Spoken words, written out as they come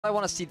I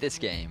want to see this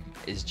game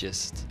is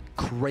just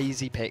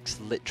crazy picks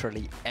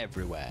literally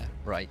everywhere,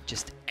 right?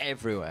 Just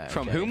everywhere.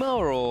 From okay? Huma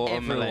or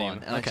everyone?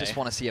 Millenium? And I just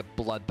want to see a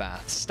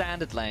bloodbath.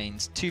 Standard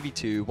lanes,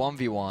 2v2,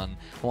 1v1.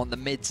 I want the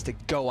mids to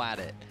go at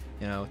it.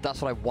 You know,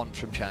 that's what I want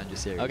from Challenger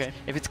Series. Okay.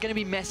 If it's going to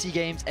be messy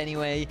games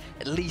anyway,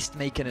 at least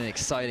make it an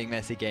exciting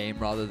messy game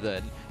rather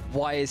than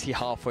why is he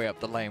halfway up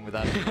the lane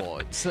without any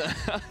boards?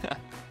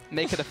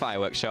 Make it a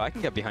fireworks show. I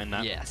can get behind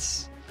that.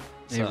 Yes.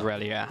 So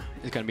Aurelia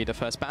is going to be the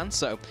first ban,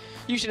 so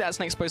usually that's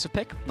an explosive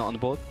pick, not on the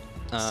board.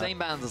 Same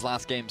bans as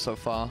last game so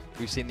far.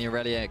 We've seen the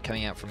Aurelia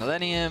coming out from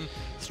Millenium,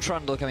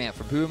 Trundle coming out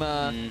from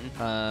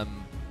Huma.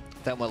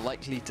 Then we're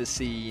likely to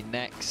see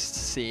next,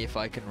 see if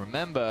I can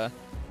remember.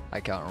 I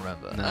can't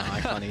remember. No,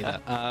 I can't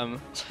either.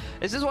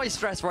 This is why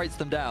Stress writes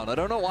them down. I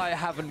don't know why I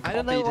haven't copied I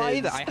don't know why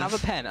his. either. I have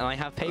a pen and I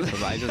have paper,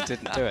 but I just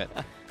didn't do it.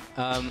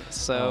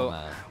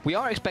 We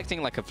are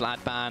expecting like a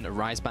Vlad ban, a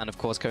Rise ban, of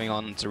course, going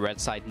on to red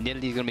side.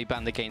 Nidalee going to be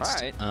banned against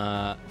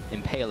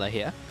Impaler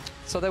here.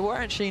 So there were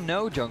actually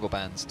no jungle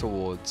bans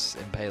towards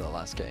Impaler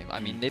last game. I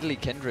mean, Nidalee,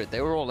 Kindred,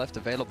 they were all left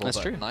available, That's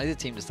but true. neither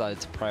team decided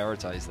to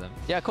prioritize them.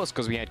 Yeah, of course,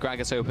 because we had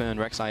Gragas open,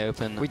 Rek'Sai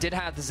open. We did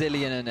have the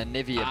Zillion and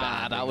Nivea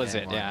ban. That was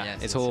it, yeah.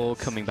 Yes, it's all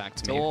coming back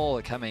to me. It's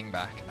all coming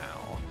back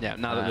now. Yeah,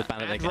 now that we're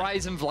banned and again.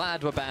 Rise and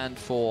Vlad were banned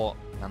for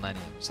Millenium,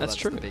 so that's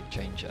true. the big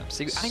change up.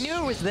 See, I knew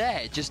it was there,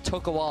 it just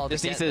took a while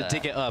Just to needs get to there.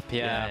 dig it up,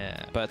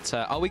 yeah. But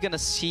are we going to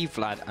see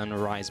Vlad and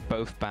Rise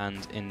both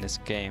banned in this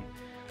game?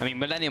 I mean,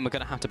 Millenium are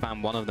going to have to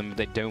ban one of them if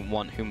they don't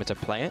want Huma to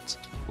play it.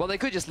 Well, they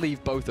could just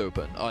leave both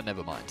open. Oh,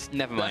 never mind.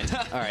 Never mind.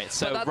 All right,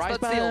 so that's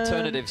the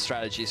alternative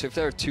strategy. So if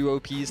there are two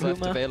OPs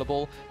left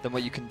available, then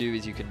what you can do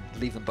is you can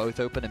leave them both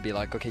open and be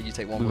like, okay, you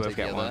take one, we'll take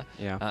the other.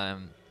 Yeah.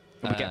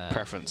 We get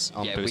preference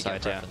on both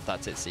sides. Yeah,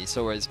 that's it, see.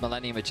 So whereas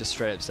Millenium are just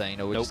straight up saying,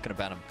 no, we're just going to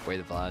ban away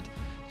the Vlad.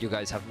 You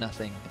guys have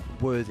nothing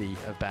worthy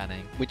of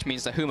banning. Which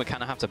means that Huma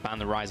kind of have to ban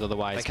the Rise,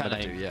 otherwise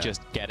Millenium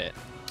just get it.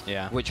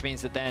 Yeah. Which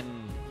means that then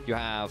you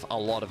have a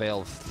lot of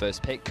ale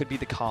first pick. Could be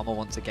the Karma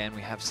once again.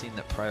 We have seen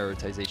that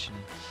prioritization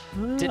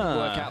didn't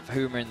work out for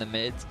Huma in the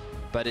mid,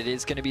 but it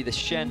is going to be the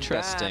Shen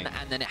ban,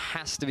 and then it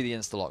has to be the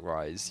Instalock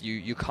Rise.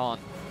 You can't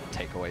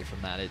take away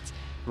from that. It's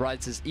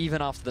Rise is,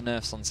 even after the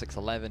nerfs on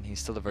 611,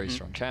 he's still a very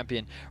strong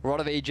champion. Rod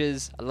of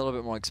Ages, a little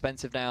bit more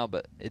expensive now,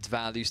 but its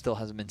value still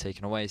hasn't been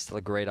taken away. Still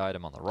a great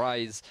item on the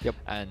Rise. Yep.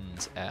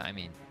 And I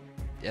mean,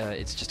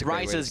 it's just a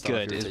great Rise is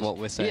good, is what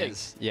we're saying. He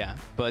is. Yeah.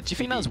 But do you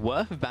think that's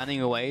worth banning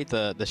away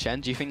the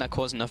Shen? Do you think that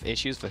caused enough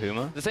issues for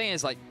Huma? The thing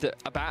is, like,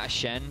 about a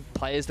Shen,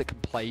 players that can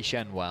play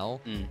Shen well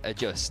are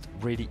just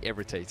really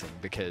irritating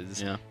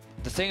because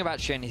the thing about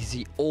Shen is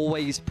he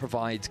always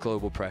provides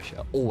global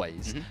pressure,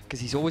 always, because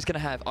he's always going to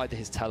have either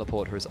his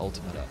teleport or his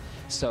ultimate up.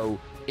 So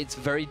it's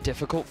very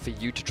difficult for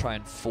you to try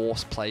and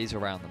force plays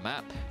around the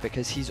map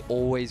because he's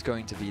always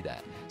going to be there.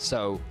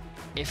 So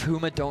if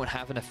Huma don't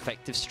have an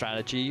effective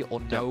strategy or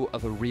know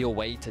of a real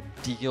way to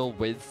deal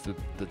with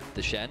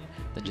the Shen,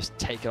 then just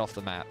take it off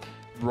the map.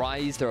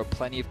 Rise, there are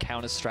plenty of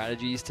counter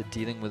strategies to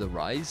dealing with a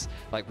Rise.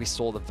 Like we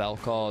saw the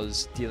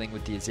Vel'Koz dealing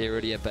with the Azir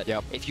earlier, but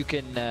if you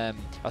can, the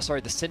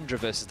Syndra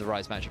versus the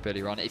Rise matchup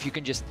earlier on, if you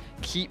can just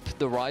keep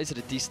the Rise at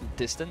a decent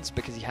distance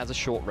because he has a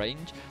short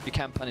range, you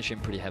can punish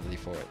him pretty heavily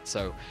for it.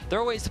 So there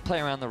are ways to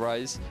play around the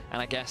Rise,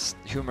 and I guess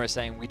Huma is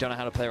saying we don't know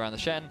how to play around the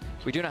Shen,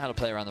 we do know how to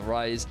play around the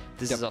Rise,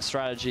 this is our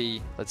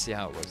strategy, let's see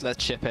how it works.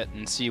 Let's chip it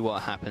and see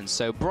what happens.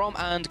 So Braum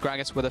and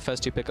Gragas were the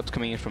first two pickups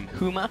coming in from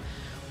Huma.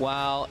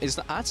 While is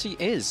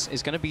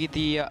going to be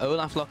the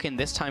Olaf lock-in,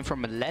 this time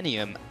from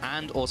Millenium,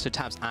 and also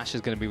Tab's Ashe is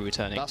going to be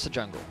returning. That's a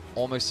jungle.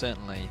 Almost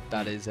certainly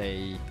that is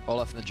a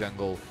Olaf in the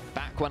jungle.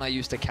 Back when I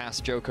used to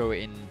cast Joko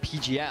in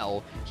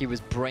PGL, he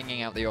was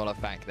bringing out the Olaf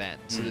back then.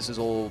 So this is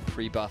all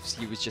pre-buffs.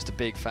 He was just a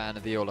big fan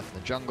of the Olaf in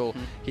the jungle.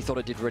 He thought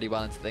it did really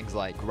well into things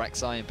like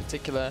Rek'Sai in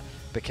particular,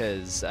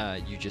 because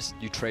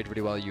you trade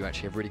really well, you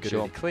actually have really good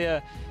early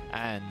clear,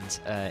 and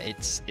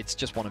it's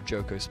just one of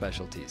Joko's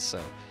specialties. So,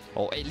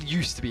 or it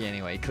used to be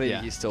anyway.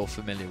 Clearly he's still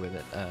familiar with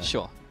it.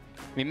 Sure.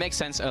 I mean, it makes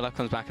sense. Olaf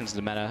comes back into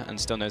the meta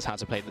and still knows how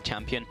to play the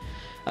champion.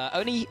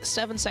 Only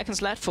 7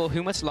 seconds left for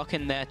Huma to lock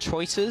in their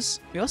choices.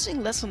 We are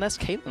seeing less and less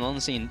Caitlyn on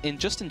the scene,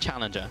 just in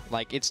Challenger.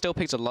 Like, it still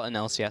picks a lot in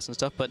LCS and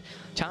stuff, but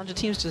Challenger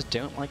teams just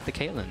don't like the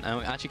Caitlyn. And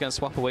we're actually going to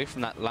swap away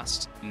from that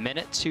last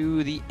minute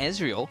to the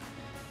Ezreal.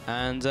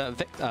 And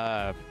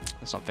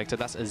that's not Victor,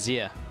 that's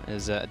Azir,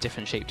 is a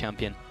different shape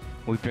champion.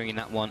 We'll be bringing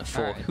that one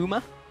for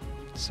Huma.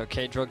 So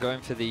K-Draw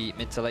going for the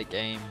mid to late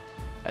game.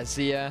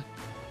 Azir,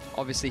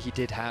 obviously he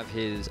did have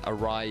his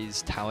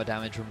Arise tower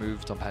damage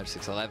removed on patch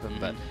 611,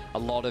 but a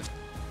lot of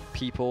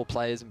people,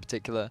 players in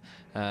particular,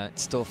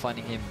 still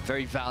finding him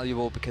very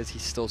valuable because he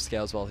still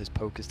scales well, his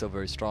poke is still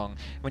very strong.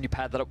 When you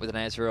pad that up with an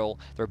Ezreal,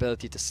 their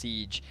ability to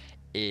siege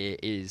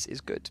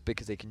is good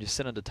because they can just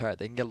sit under turret,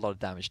 they can get a lot of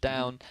damage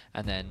down,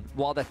 and then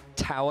while their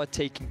tower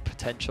taking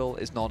potential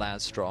is not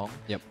as strong,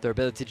 their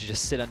ability to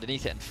just sit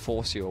underneath it and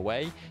force you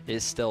away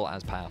is still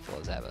as powerful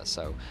as ever.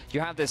 So you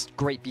have this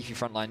great beefy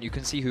front line. You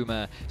can see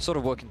Huma sort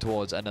of working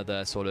towards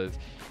another sort of,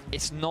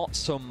 it's not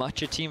so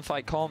much a team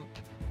fight comp,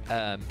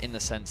 in the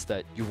sense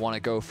that you want to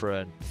go for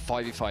a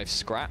 5v5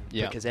 scrap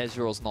because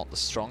Ezreal's not the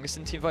strongest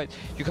in teamfights.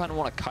 You kind of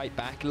want to kite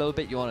back a little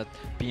bit. You want to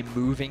be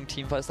moving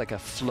teamfights, like a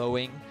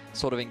flowing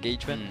sort of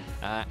engagement,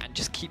 and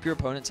just keep your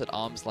opponents at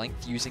arm's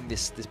length using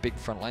this big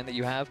front line that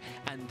you have.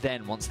 And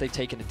then once they've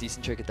taken a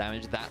decent chunk of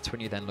damage, that's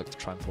when you then look to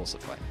try and force a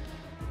fight.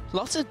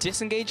 Lots of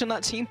disengage on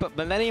that team, but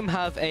Millenium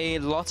have a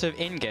lot of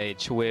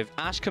engage with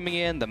Ashe coming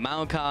in, the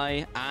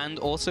Maokai, and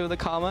also the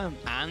Karma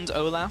and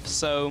Olaf.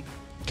 So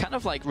kind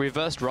of like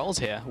reversed roles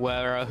here,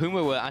 where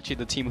Huma were actually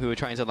the team who were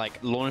trying to like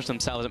launch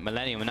themselves at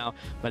Millenium, and now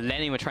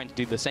Millenium are trying to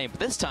do the same. But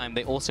this time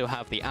they also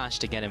have the Ashe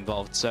to get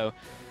involved. So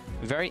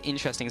very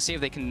interesting. See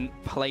if they can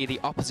play the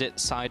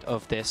opposite side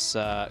of this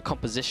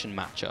composition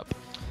matchup.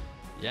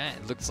 Yeah,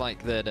 it looks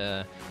like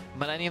that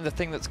Millenium, the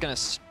thing that's going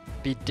to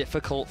be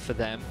difficult for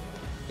them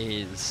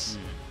is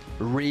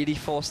really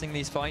forcing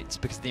these fights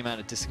because the amount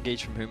of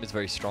disengage from Huma is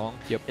very strong.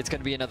 It's going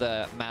to be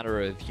another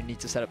matter of you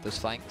need to set up those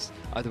flanks,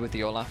 either with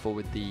the Olaf or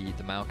with the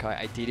Maokai.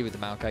 Ideally with the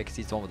Maokai because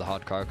he's the one with the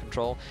hard crowd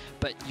control.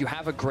 But you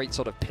have a great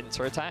sort of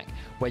pincer attack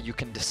where you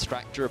can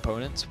distract your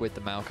opponents with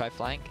the Maokai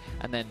flank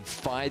and then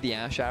fire the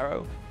Ashe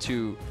arrow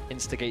to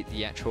instigate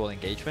the actual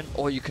engagement,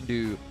 or you can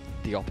do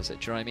the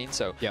opposite, do you know what I mean?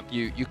 So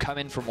you come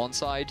in from one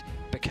side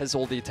because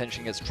all the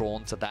attention gets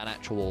drawn to that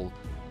actual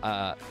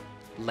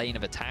lane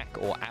of attack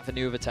or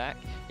avenue of attack,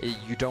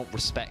 you don't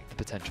respect the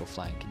potential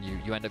flank, and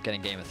you end up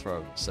getting Game of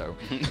Thrones. So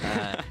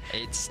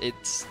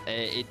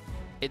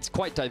it's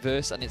quite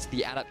diverse, and it's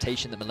the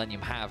adaptation that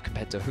Millenium have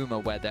compared to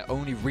Huma, where their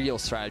only real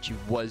strategy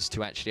was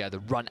to actually either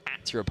run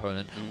at your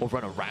opponent or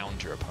run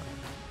around your opponent.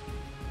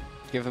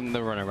 Give them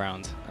the run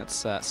around.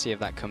 Let's see if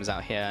that comes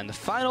out here. And the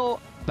final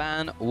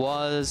ban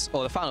was,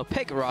 or the final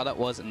pick rather,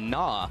 was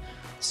Gnar.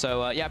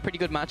 So yeah, pretty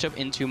good matchup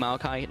into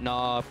Maokai.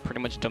 Gnar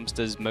pretty much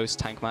dumpsters most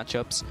tank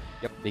matchups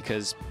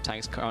because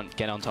tanks can't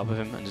get on top of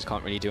him and just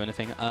can't really do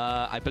anything.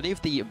 I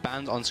believe the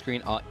bans on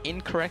screen are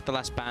incorrect. The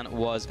last ban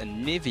was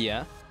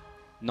Nivea,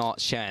 not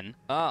Shen.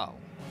 Oh.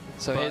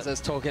 So here's us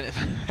talking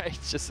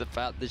just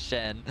about the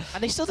Shen.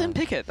 And they still didn't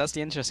pick it. That's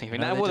the interesting thing.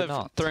 No, that would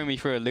have thrown me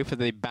through a loop if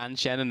they banned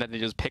Shen and then they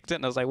just picked it.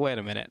 And I was like, wait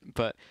a minute.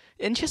 But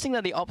interesting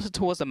that the opposite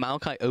towards the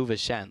Maokai over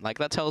Shen. Like,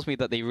 that tells me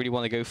that they really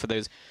want to go for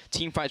those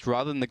team fights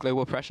rather than the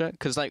global pressure.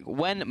 Because, like,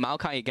 when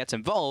Maokai gets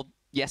involved,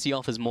 yes, he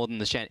offers more than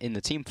the Shen in the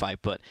team fight,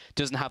 but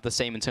doesn't have the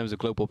same in terms of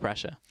global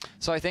pressure.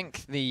 So I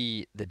think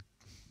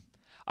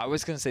I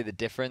was going to say the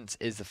difference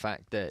is the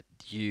fact that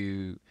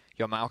your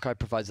Maokai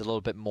provides a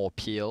little bit more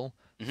peel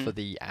for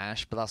the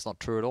Ashe, but that's not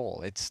true at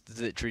all. It's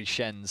literally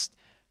Shen's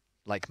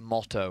like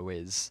motto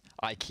is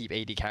I keep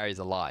AD carries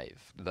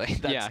alive.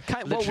 Like, that's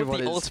well,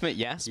 with the ultimate,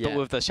 yes, but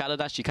with the Shadow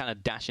Dash, you kind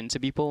of dash into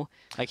people.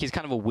 Like, he's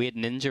kind of a weird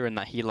ninja in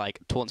that he like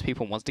taunts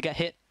people and wants to get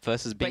hit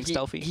versus being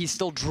stealthy. He's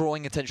still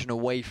drawing attention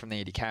away from the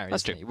AD carry.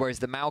 That's true. Whereas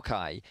the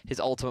Maokai, his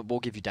ultimate will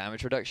give you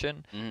damage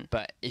reduction,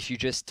 but if you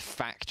just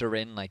factor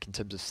in like in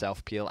terms of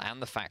self peel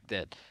and the fact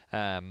that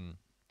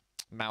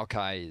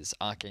Maokai's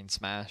Arcane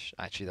Smash,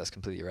 actually that's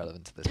completely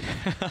irrelevant to this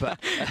point, but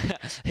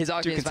his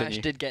Arcane Smash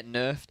did get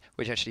nerfed,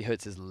 which actually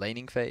hurts his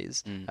laning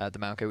phase, the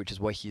Maokai, which is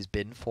where he's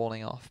been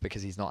falling off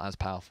because he's not as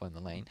powerful in the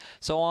lane.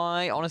 So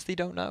I honestly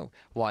don't know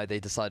why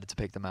they decided to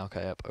pick the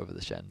Maokai up over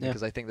the Shen,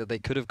 because I think that they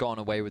could have gone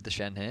away with the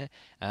Shen here.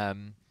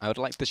 I would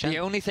like the Shen. The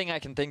only thing I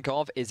can think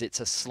of is it's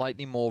a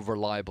slightly more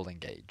reliable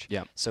engage.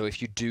 So if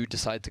you do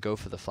decide to go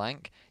for the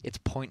flank, it's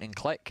point and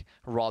click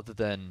rather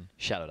than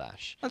Shadow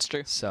Dash. That's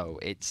true. So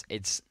it's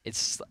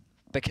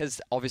because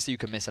obviously you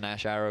can miss an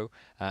Ashe arrow,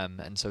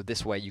 and so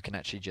this way you can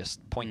actually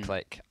just point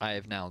click. I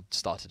have now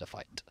started a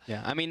fight.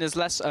 Yeah, I mean there's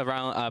less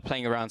around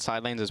playing around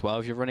side lanes as well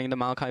if you're running the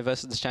Maokai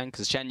versus the Shen,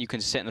 because Shen you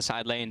can sit in the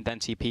side lane, then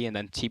TP, and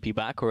then TP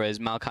back, whereas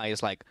Maokai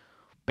is like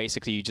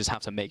basically you just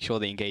have to make sure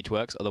the engage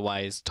works,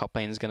 otherwise top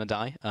lane is going to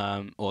die,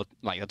 or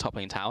like the top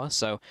lane tower.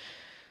 So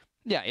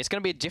yeah, it's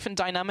going to be a different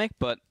dynamic,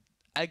 but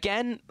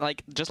again,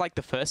 like just like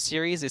the first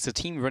series, it's a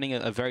team running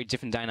a very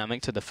different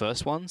dynamic to the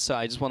first one. So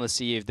I just want to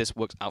see if this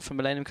works out for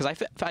Millenium, because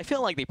I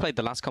feel like they played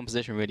the last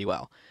composition really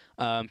well.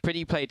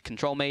 Pretty played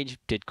Control Mage,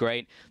 did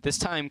great. This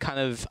time, kind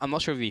of, I'm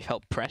not sure if he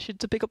felt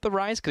pressured to pick up the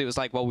Rise, because it was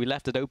like, well, we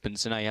left it open,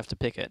 so now you have to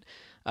pick it.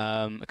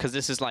 Because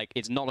this is like,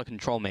 it's not a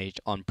Control Mage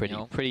on Pretty.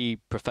 No. Pretty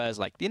prefers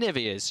like the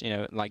Niveas, you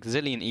know, like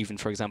Zillion even,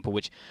 for example,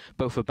 which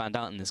both were banned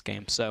out in this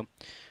game. So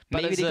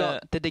maybe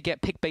did they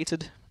get pick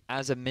baited?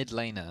 As a mid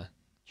laner,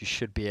 you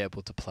should be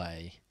able to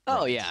play.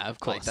 Oh yeah, of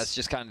course. Like, that's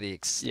just kind of the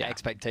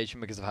expectation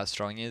because of how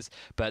strong he is.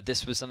 But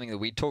this was something that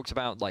we talked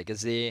about. Like,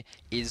 Azir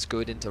is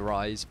good into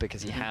Rise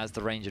because he has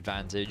the range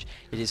advantage.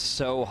 It is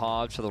so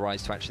hard for the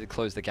Rise to actually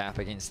close the gap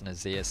against an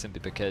Azir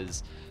simply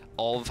because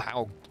of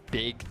how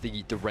big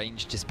the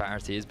range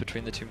disparity is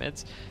between the two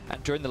mids.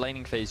 And during the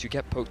laning phase, you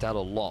get poked out a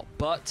lot.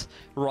 But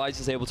Rise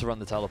is able to run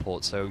the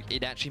teleport, so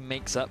it actually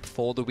makes up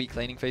for the weak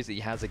laning phase that he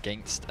has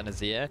against an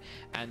Azir,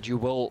 and you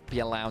will be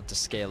allowed to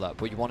scale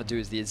up. What you want to do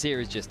is the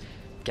Azir is just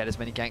get as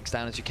many ganks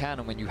down as you can,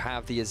 and when you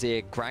have the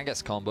Azir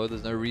Gragas combo,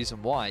 there's no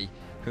reason why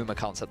Huma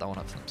can't set that one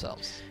up for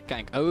themselves.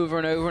 Going over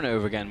and over and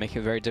over again,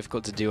 making it very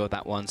difficult to deal with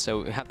that one.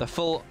 So we have the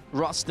full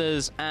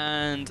rosters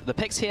and the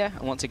picks here.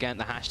 And once again,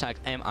 the hashtag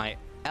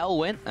MIL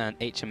win and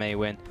HMA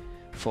win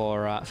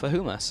for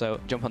Huma. So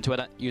jump on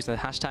Twitter, use the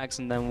hashtags,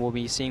 and then we'll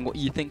be seeing what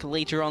you think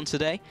later on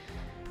today.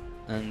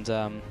 And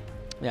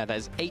yeah, that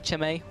is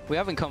HMA. We're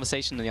having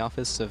conversation in the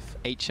office of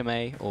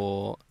HMA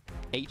or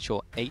H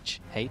or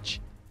HH.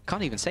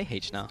 Can't even say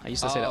H now. I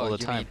used to say that all the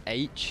time. Mean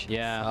H?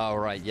 Yeah. Oh,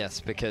 right, yes,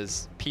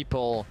 because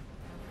people,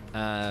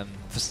 for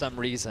some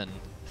reason,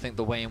 think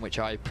the way in which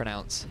I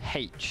pronounce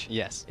H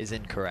is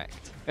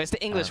incorrect. It's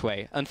the English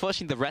way.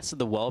 Unfortunately, the rest of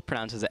the world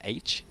pronounces it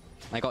H.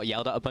 I got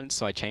yelled at a bunch,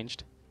 so I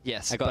changed.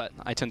 Yes, but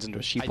I turned into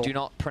a sheeple. I do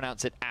not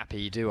pronounce it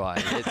appy, do I?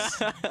 It's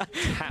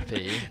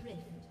happy.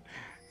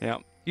 Yeah.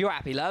 You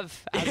happy,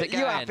 love? How's it going?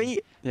 You happy?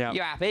 Yeah.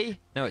 You happy?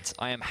 No, it's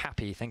I am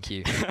happy, thank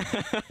you.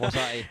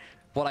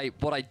 What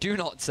I do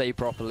not say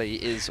properly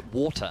is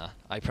water.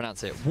 I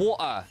pronounce it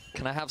water.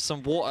 Can I have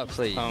some water,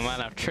 please? Oh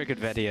man, I've triggered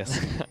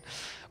Vedius.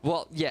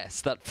 Well,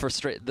 yes, that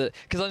frustrates the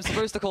because I'm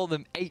supposed to call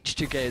them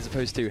H2K as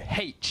opposed to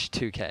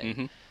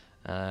H2K.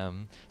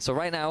 So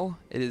right now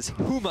it is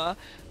Huma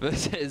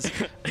versus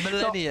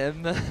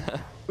Millenium.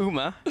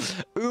 Uma.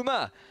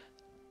 Uma.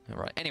 All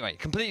right. Anyway,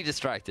 completely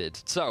distracted.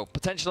 So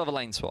potential of a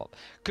lane swap.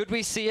 Could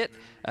we see it?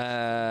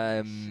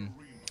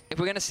 If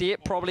we're going to see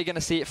it, probably going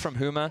to see it from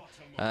Huma,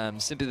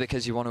 simply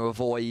because you want to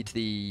avoid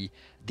the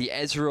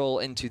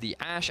Ezreal into the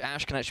Ashe.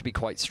 Ashe can actually be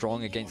quite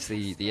strong against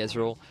the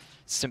Ezreal,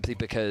 simply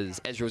because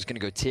Ezreal is going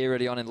to go tier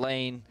early on in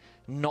lane.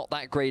 Not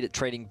that great at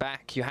trading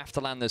back. You have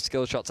to land those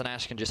skill shots, and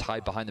Ashe can just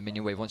hide behind the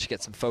minion wave. Once you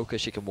get some focus,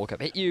 she can walk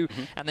up, hit you,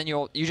 and then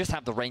you just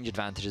have the range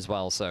advantage as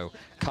well. So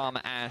Karma,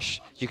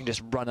 Ashe, you can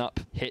just run up,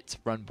 hit,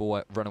 run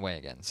away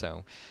again.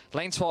 So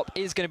lane swap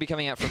is going to be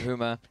coming out from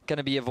Huma, going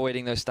to be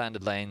avoiding those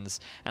standard lanes,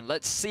 and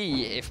let's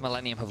see if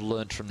Millenium have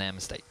learned from their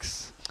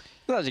mistakes.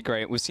 Well, that's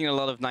great. We've seen a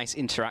lot of nice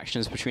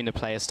interactions between the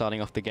players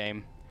starting off the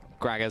game.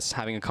 Gragas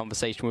having a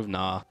conversation with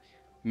Gnar,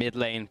 mid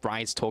lane,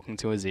 Bride's talking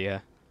to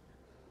Azir.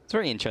 It's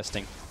very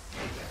interesting.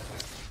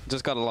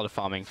 Just got a lot of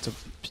farming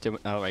to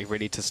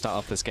really to start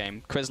off this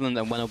game. Chrisland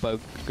and Wendelbo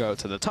go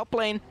to the top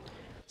lane,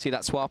 see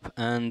that swap,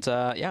 and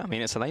yeah, I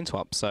mean it's a lane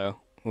swap, so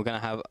we're gonna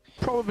have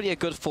probably a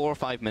good 4 or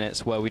 5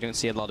 minutes where we don't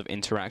see a lot of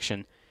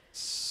interaction.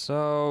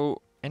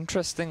 So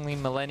interestingly,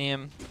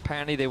 Millenium,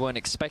 apparently they weren't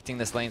expecting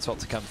this lane swap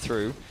to come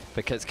through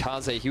because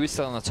Kaze, he was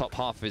still on the top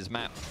half of his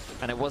map,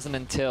 and it wasn't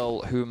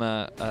until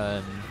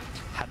Huma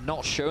had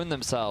not shown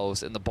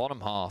themselves in the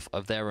bottom half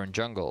of their own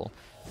jungle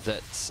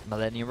that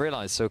Millenium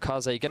realized. So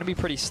Kaze going to be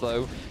pretty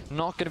slow,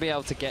 not going to be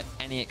able to get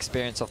any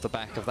experience off the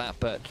back of that,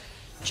 but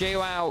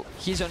Joao,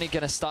 he's only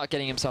going to start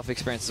getting himself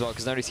experience as well,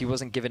 because notice he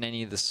wasn't given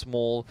any of the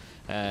small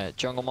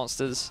jungle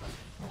monsters.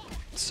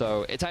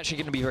 So it's actually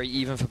going to be very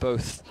even for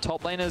both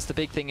top laners. The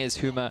big thing is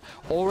Huma,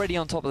 already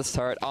on top of this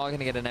turret, are going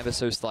to get an ever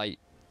so slight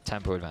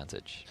tempo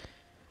advantage.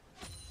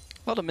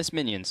 A lot of missed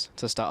minions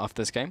to start off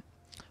this game.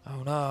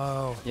 Oh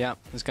no. Yeah,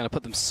 it's going to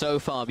put them so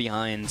far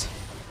behind.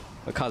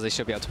 Because they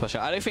should be able to push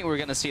out. I don't think we're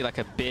going to see like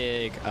a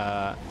big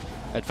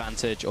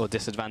advantage or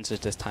disadvantage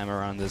this time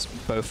around, as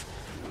both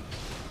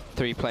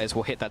 3 players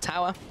will hit that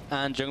tower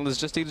and junglers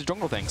just do the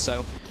jungle thing.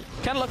 So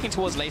kind of looking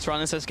towards later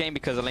on in this game,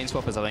 because a lane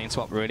swap is a lane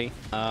swap really.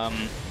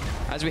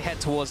 As we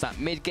head towards that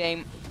mid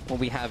game, we'll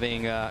be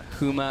having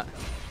Huma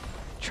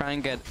try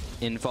and get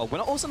involved. We're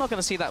also not going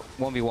to see that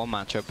 1v1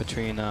 matchup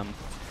between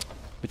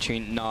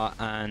Gnar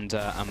and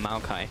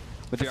Maokai.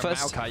 With the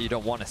first Maokai, you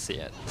don't want to see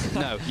it.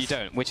 No, you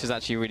don't, which is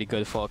actually really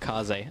good for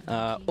Kaze.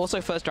 Also,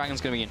 first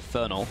dragon's going to be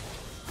Infernal,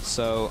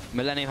 so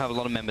Millenium have a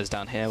lot of members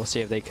down here. We'll see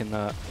if they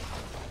can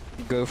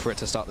go for it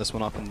to start this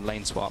one up in the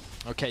lane swap.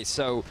 Okay,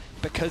 so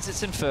because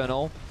it's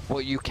Infernal,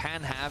 what you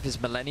can have is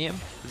Millenium.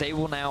 They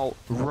will now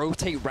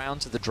rotate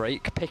round to the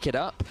Drake, pick it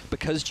up,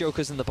 because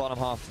Joker's in the bottom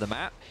half of the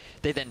map.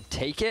 They then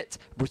take it,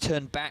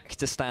 return back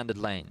to standard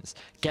lanes,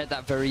 get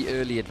that very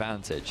early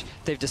advantage.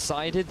 They've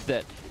decided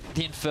that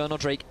the Infernal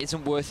Drake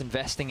isn't worth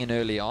investing in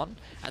early on,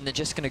 and they're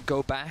just going to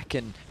go back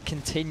and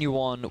continue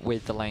on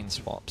with the lane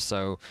swap.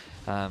 So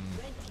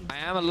I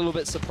am a little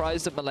bit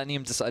surprised that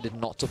Millenium decided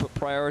not to put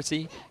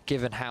priority,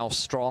 given how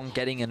strong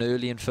getting an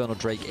early Infernal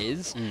Drake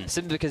is.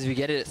 Simply because if you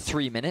get it at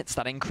 3 minutes,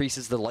 that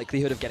increases the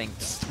likelihood of getting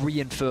 3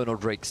 Infernal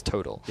Drakes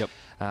total. Yep.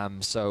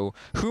 So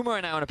Huma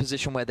are now in a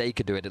position where they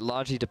could do it. It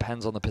largely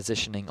depends on the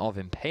positioning of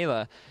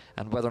Impaler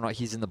and whether or not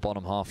he's in the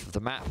bottom half of the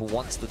map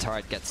once the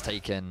turret gets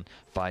taken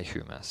by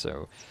Huma.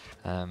 So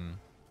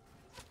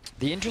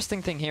the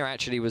interesting thing here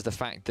actually was the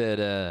fact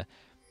that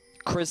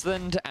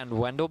Chrisland and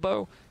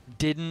Wendelbo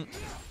didn't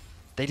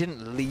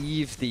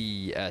leave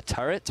the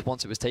turret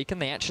once it was taken.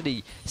 They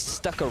actually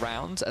stuck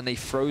around and they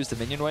froze the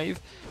minion wave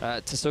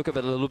to soak up a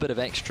little bit of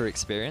extra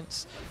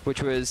experience,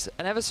 which was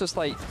an ever so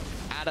slight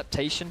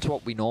adaptation to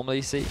what we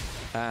normally see.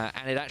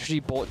 And it actually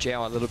bought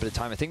JL a little bit of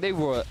time. I think they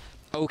were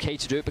okay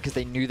to do it because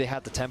they knew they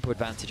had the tempo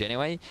advantage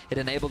anyway. It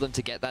enabled them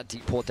to get that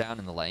deep port down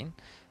in the lane.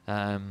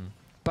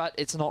 but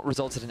it's not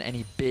resulted in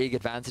any big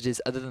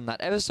advantages other than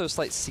that ever so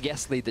slight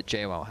CS lead that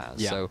JWoww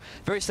has. So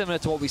very similar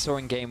to what we saw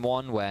in Game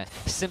 1, where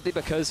simply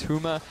because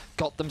Huma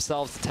got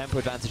themselves the tempo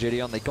advantage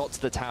early on, they got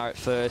to the tower at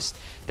first,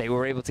 they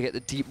were able to get the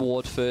deep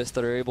ward first,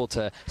 they were able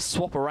to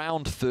swap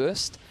around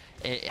first.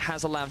 It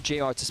has allowed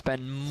JWoww to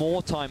spend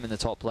more time in the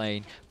top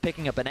lane,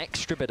 picking up an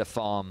extra bit of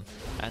farm,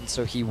 and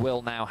so he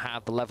will now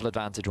have the level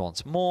advantage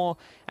once more,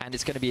 and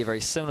it's going to be a very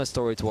similar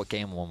story to what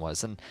Game 1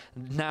 was. And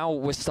now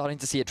we're starting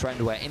to see a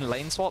trend where in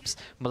lane swaps,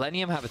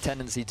 Millenium have a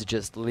tendency to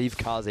just leave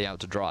Kaze out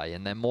to dry,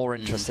 and they're more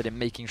interested in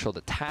making sure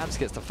that Tabs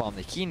gets the farm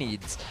that he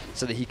needs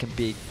so that he can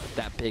be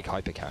that big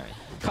hyper carry.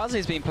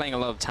 Kaze's been playing a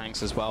lot of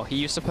tanks as well. He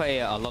used to play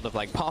a lot of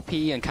like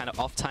Poppy and kind of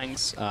off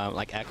tanks,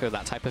 like Echo,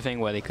 that type of thing,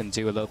 where they can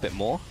do a little bit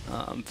more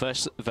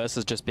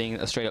versus just being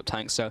a straight up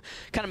tank. So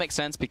kind of makes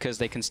sense because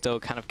they can still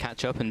kind of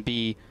catch up and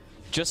be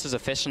just as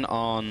efficient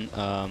on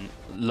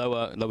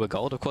lower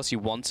gold. Of course, you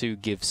want to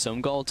give some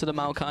gold to the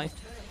Maokai,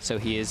 so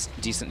he is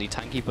decently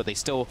tanky, but they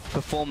still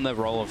perform their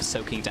role of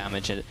soaking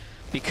damage.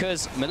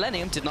 Because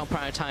Millenium did not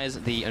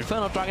prioritize the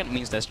Infernal Dragon, it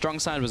means their strong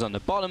side was on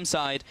the bottom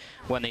side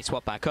when they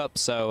swap back up,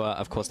 so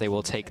of course they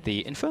will take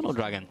the Infernal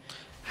Dragon.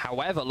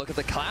 However, look at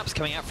the collapse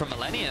coming out from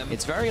Millenium.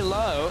 It's very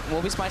low.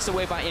 Will be spiced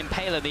away by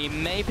Impaler. He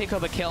may pick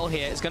up a kill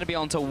here. It's going to be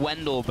onto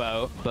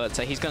Wendelbow, but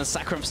he's going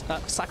to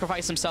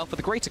sacrifice himself for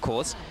the greater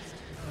cause.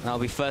 That'll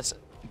be first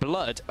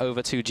blood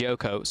over to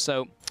Joko.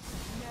 So,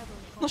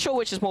 not sure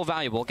which is more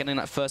valuable, getting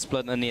that first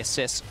blood and the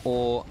assist,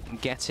 or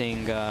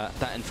getting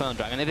that Infernal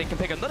Dragon. If they can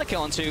pick another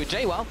kill onto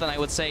JWoww, then I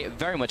would say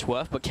very much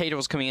worth, but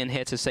Kadrill's coming in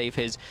here to save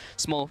his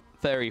small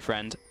furry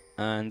friend,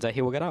 and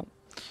he will get out.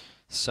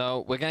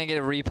 So we're going to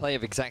get a replay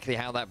of exactly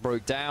how that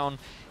broke down.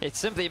 It's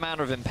simply a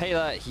matter of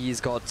Impaler. He's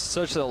got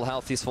such little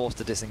health, he's forced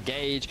to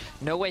disengage.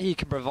 No way he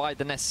can provide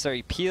the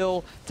necessary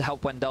peel to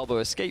help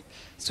Wendelbow escape,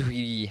 so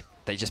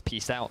they just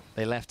pieced out.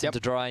 They left him to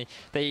dry.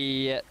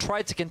 They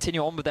tried to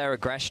continue on with their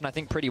aggression. I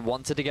think Pretty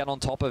wanted to get on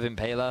top of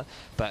Impaler,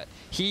 but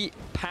he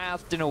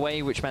pathed in a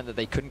way which meant that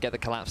they couldn't get the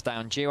collapse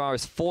down. JWoww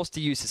is forced to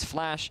use his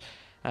flash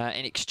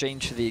in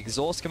exchange for the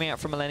exhaust coming out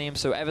from Millenium,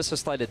 so ever so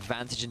slight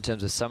advantage in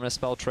terms of summoner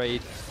spell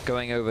trade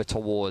going over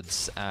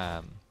towards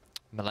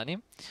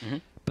Millenium.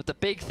 But the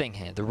big thing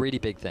here, the really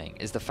big thing,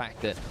 is the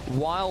fact that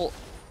while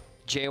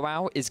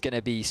JWoww is going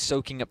to be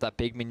soaking up that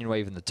big minion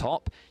wave in the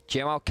top,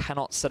 JWoww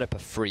cannot set up a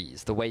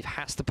freeze. The wave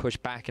has to push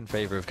back in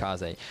favor of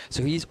Kaze.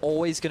 So he's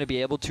always going to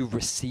be able to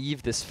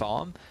receive this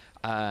farm,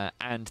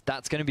 and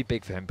that's going to be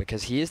big for him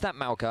because he is that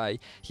Maokai,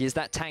 he is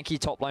that tanky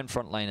top-line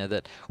front laner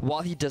that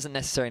while he doesn't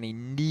necessarily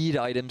need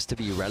items to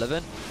be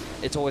relevant,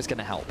 it's always going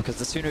to help because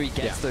the sooner he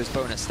gets those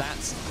bonus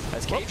stats,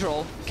 as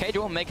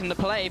Kadrill making the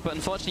play, but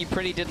unfortunately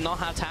Pretty did not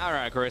have tower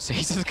aggro, so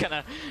he's just going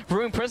to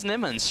ruin Prison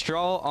him and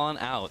stroll on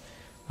out.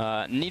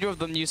 Neither of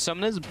them used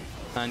summoners,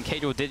 and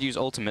Kadril did use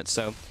ultimate,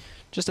 so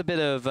just a bit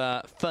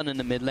of fun in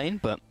the mid lane,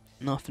 but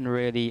nothing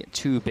really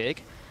too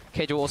big.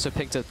 Kadril also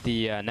picked up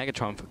the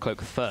Negatron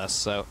cloak first,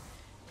 so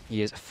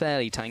he is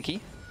fairly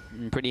tanky.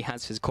 Pretty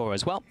has his core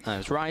as well,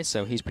 as Rise,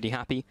 so he's pretty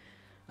happy.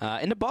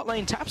 In the bot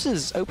lane, Taps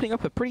is opening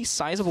up a pretty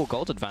sizable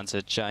gold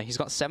advantage. He's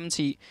got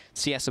 70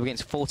 CS up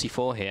against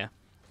 44 here.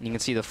 And you can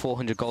see the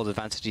 400 gold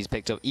advantage he's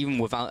picked up, even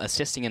without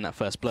assisting in that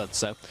first blood,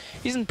 so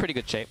he's in pretty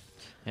good shape.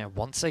 Yeah,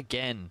 once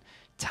again,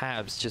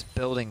 Tabs just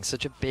building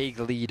such a big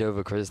lead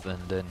over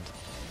Chrisland, and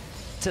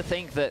to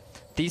think that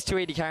these two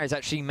AD carries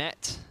actually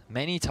met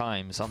many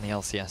times on the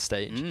LCS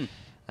stage,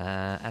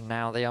 and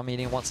now they are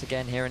meeting once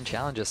again here in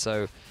Challenger.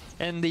 So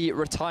in the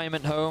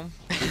retirement home,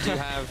 we do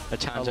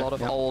have a lot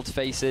of old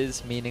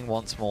faces meeting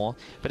once more,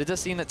 but it does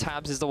seem that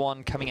Tabs is the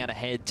one coming out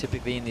ahead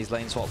typically in these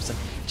lane swaps, and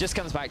it just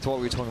comes back to what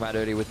we were talking about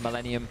earlier with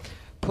Millenium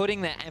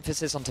putting their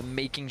emphasis onto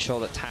making sure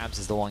that Tabs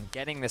is the one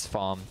getting this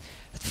farm,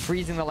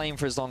 freezing the lane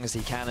for as long as he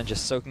can and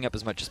just soaking up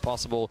as much as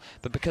possible.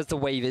 But because the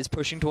wave is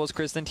pushing towards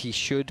Chrisland, he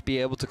should be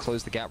able to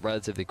close the gap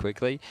relatively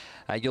quickly.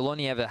 You'll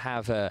only ever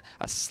have a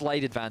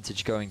slight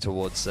advantage going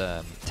towards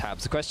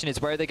Tabs. The question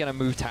is, where are they going to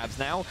move Tabs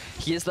now?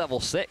 He is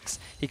level 6.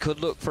 He could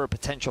look for a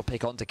potential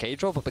pick onto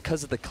Kadril, but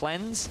because of the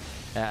cleanse,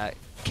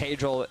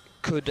 Kadril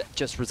could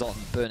just result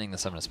in burning the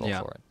summoner spell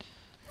for it.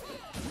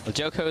 Well,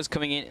 Joko is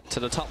coming in to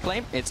the top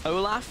lane. It's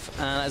Olaf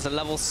as a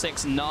level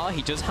 6 Gnar.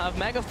 He does have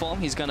Mega Form.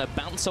 He's going to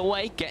bounce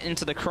away, get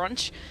into the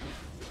crunch.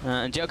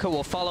 And Joko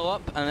will follow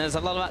up, and there's a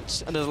lot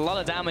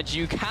of damage.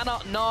 You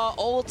cannot Gnar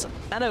ult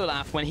and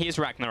Olaf when he is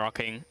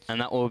Ragnarocking,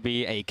 and that will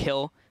be a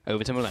kill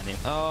over to Millenium.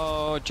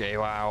 Oh,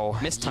 JWoww.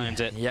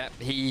 Mistimed it. Yep,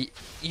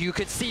 you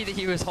could see that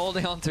he was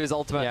holding on to his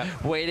ultimate,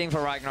 waiting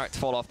for Ragnarok to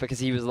fall off because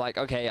he was like,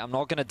 okay, I'm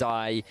not going to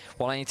die.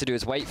 What I need to do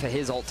is wait for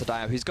his ult to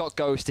die. He's got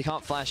Ghost, he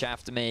can't flash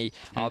after me.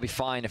 I'll be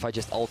fine if I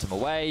just ult him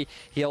away.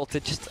 He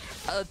ulted just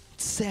a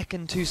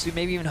second too soon,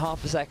 maybe even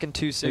half a second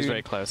too soon. It was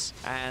very close.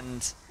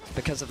 And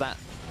because of that,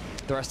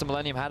 the rest of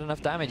Millenium had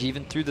enough damage,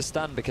 even through the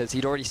stun, because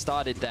he'd already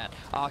started that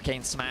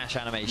arcane smash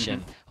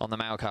animation on the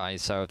Maokai,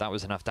 so that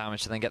was enough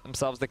damage to then get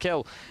themselves the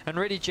kill. And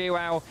really,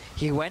 JWoww,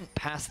 he went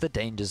past the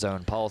danger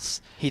zone,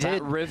 Pulse. He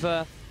did.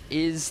 River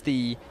is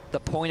the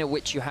point at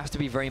which you have to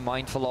be very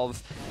mindful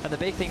of. And the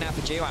big thing now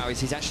for JWoww is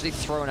he's actually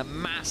thrown a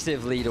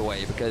massive lead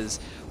away, because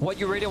what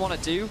you really want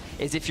to do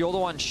is, if you're the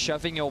one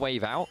shoving your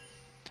wave out,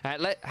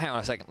 hang on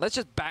a second. Let's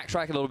just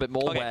backtrack a little bit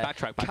more. Okay, where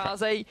backtrack.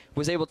 Kaze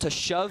was able to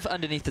shove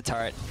underneath the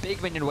turret,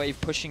 big minion wave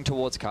pushing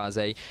towards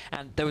Kaze,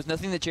 and there was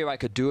nothing that JWoww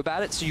could do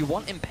about it. So you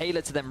want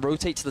Impaler to then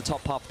rotate to the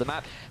top half of the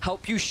map,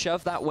 help you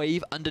shove that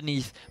wave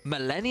underneath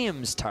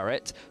Millenium's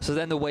turret, so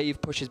then the wave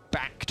pushes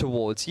back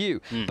towards you.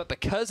 But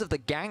because of the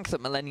gank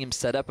that Millenium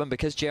set up, and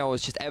because JWoww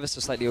was just ever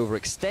so slightly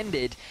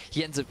overextended,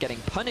 he ends up getting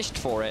punished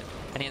for it,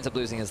 and he ends up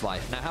losing his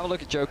life. Now have a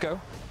look at Joko.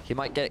 He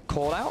might get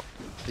called out,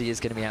 but he is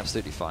going to be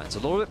absolutely fine. So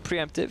a little bit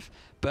preemptive,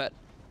 but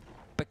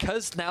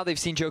because now they've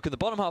seen Joko in the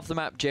bottom half of the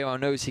map, JWoww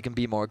knows he can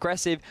be more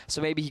aggressive,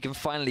 so maybe he can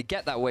finally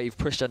get that wave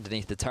pushed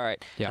underneath the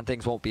turret, and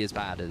things won't be as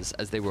bad as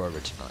they were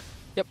originally.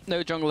 Yep,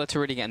 no jungler to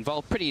really get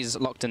involved. Pretty's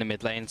locked in the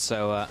mid lane,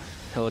 so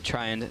he'll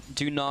try and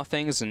do gnar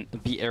things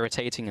and be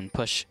irritating and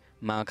push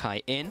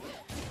Maokai in.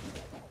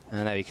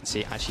 And there you can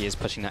see Ashi is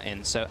pushing that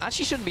in. So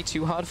Ashi shouldn't be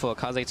too hard for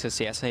Kaze to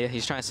CS here.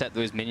 He's trying to set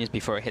those minions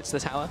before it hits the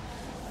tower.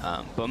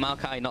 But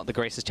Maokai, not the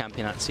greatest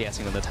champion at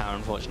CSing on the tower,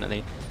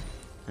 unfortunately.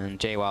 And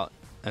JWoww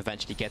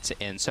eventually gets it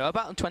in. So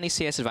about 20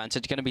 CS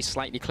advantage, going to be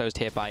slightly closed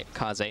here by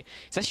Kaze.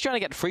 He's actually trying to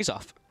get the freeze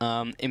off.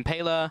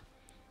 Impaler,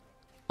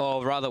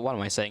 or rather, what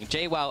am I saying?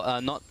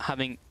 JWoww not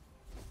having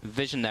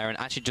vision there and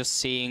actually just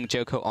seeing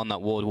Joko on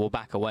that ward will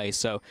back away.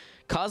 So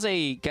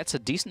Kaze gets a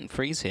decent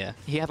freeze here.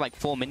 He had like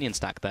 4 minion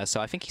stack there,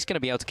 so I think he's going to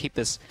be able to keep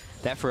this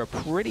there for a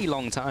pretty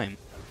long time.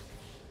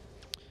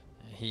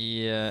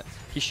 He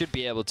should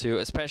be able to,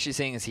 especially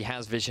seeing as he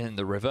has vision in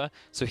the river,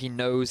 so he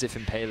knows if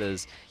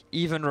Impaler's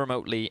even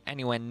remotely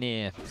anywhere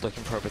near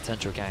looking for a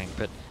potential gank.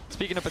 But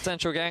speaking of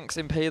potential ganks,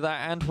 Impaler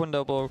and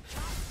Windowblow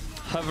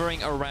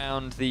hovering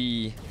around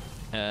the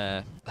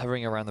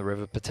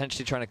river,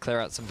 potentially trying to clear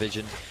out some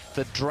vision.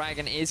 The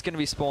dragon is going to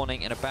be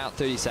spawning in about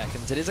 30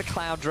 seconds. It is a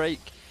Cloud Drake,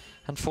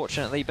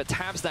 unfortunately, but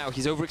Tabs now,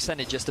 he's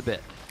overextended just a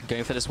bit.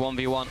 Going for this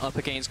 1v1 up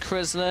against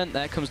Krislin.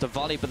 There comes the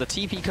volley, but the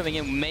TP coming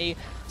in may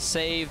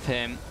save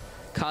him.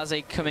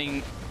 Kaze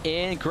coming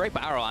in. Great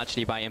barrel,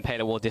 actually, by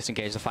Impaler will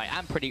disengage the fight,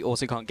 and Pretty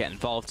also can't get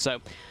involved.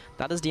 So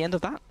that is the end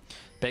of that.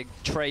 Big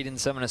trade in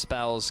summoner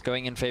spells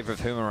going in favor of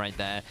Huma right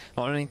there.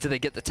 Not only do they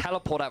get the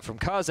teleport out from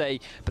Kaze,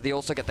 but they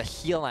also get the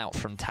heal out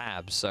from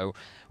Tabs. So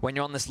when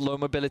you're on this low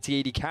mobility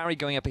AD carry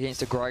going up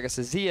against a Gragas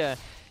Azir,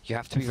 you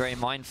have to be very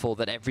mindful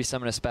that every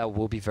summoner spell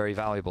will be very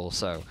valuable.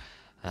 So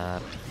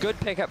good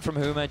pickup from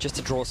Huma just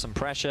to draw some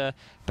pressure.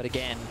 But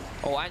again,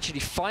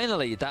 actually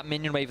finally that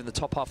minion wave in the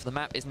top half of the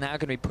map is now going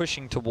to be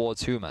pushing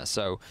towards Huma.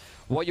 So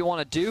what you want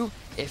to do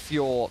if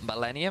you're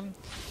Millenium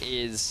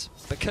is,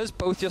 because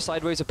both your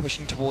side waves are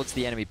pushing towards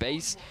the enemy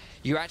base,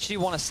 you actually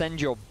want to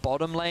send your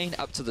bottom lane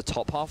up to the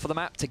top half of the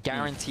map to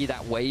guarantee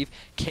that wave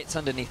kits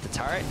underneath the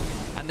turret.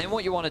 And then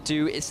what you want to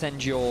do is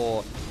send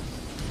your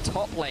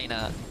top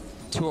laner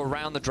to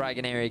around the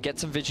dragon area, get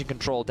some vision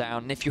control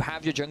down, and if you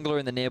have your jungler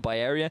in the nearby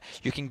area,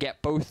 you can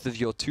get both of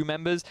your 2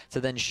 members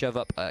to then shove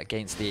up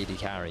against the AD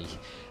carry.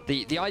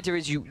 The idea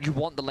is you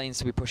want the lanes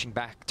to be pushing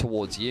back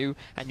towards you,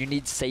 and you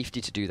need safety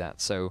to do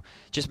that. So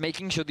just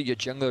making sure that your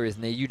jungler is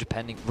near you,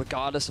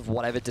 regardless of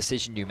whatever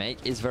decision you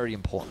make, is very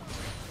important.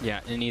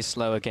 Yeah, it needs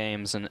slower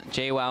games, and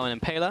JWoww and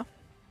Impaler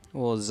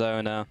will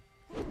zone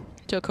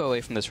Joko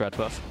away from this red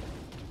buff.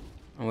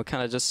 And we're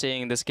kind of just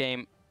seeing this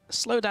game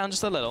slow down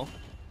just a little.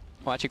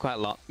 Well, actually quite a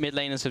lot. Mid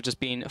laners have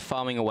just been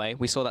farming away.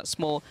 We saw that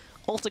small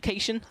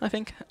altercation, I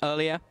think,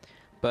 earlier.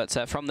 But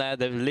from there,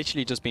 they've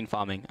literally just been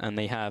farming, and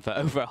they have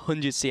over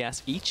 100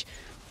 CS each.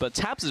 But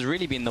Tabs has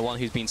really been the one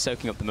who's been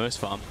soaking up the most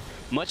farm.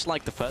 Much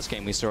like the first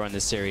game we saw in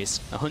this series.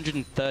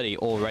 130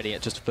 already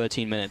at just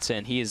 13 minutes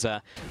in. He is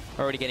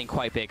already getting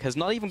quite big. Has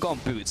not even gone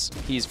boots.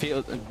 He's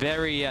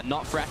very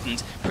not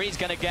threatened. Pretty's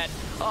going to get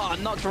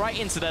knocked right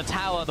into the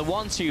tower, the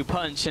 1-2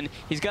 punch, and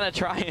he's going to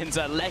try and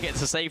leg it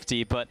to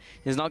safety, but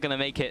he's not going to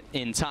make it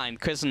in time.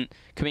 Krislin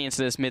coming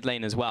into this mid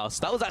lane as well.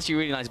 So that was actually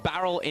really nice.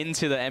 Barrel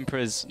into the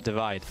Emperor's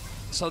Divide.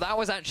 So that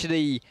was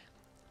actually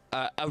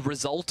a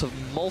result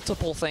of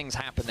multiple things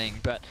happening,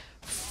 but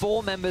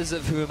 4 members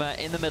of Huma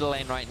in the middle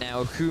lane right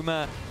now.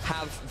 Huma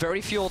have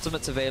very few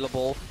ultimates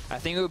available. I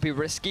think it would be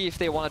risky if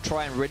they want to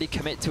try and really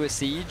commit to a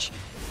siege.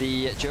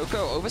 The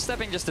Joko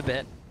overstepping just a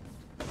bit,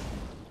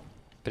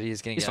 but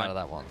he's going to get out of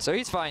that one. So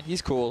he's fine,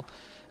 he's cool.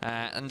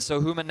 And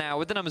so Huma now,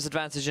 with the numbers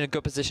advantage, in a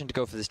good position to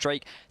go for this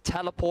Drake.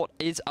 Teleport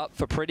is up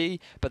for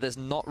Pretty, but there's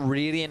not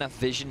really enough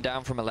vision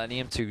down from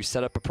Millenium to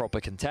set up a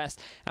proper contest.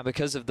 And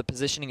because of the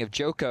positioning of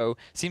Joko,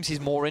 seems he's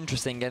more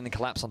interested in getting the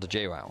collapse onto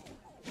JWoww.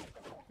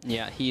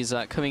 Yeah, he's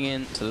coming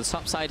in to the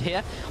top side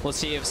here. We'll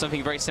see if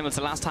something very similar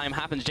to last time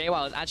happens.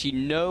 JWoww is actually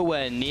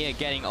nowhere near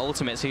getting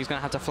ultimate, so he's going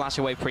to have to flash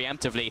away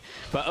preemptively.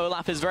 But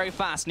Olaf is very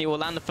fast, and he will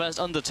land the first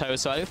undertow,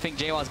 so I don't think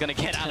JWoww is going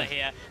to get out of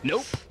here.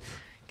 Nope.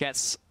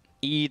 Gets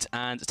E'd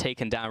and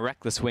taken down.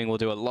 Reckless Wing will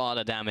do a lot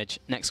of damage.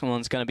 Next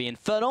one's going to be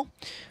Infernal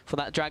for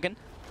that dragon.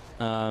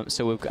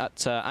 So we've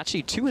got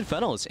actually 2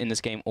 Infernals in this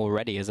game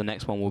already, as the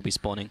next one will be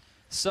spawning.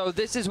 So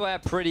this is where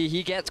Pretty,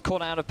 he gets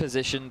caught out of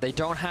position. They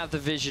don't have the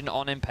vision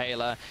on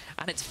Impaler.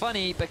 And it's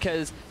funny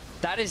because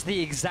that is the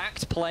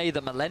exact play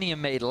that Millenium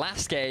made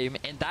last game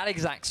in that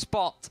exact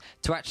spot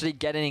to actually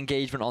get an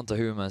engagement onto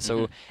Huma.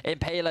 So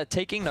Impaler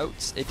taking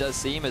notes, it does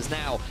seem, as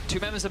now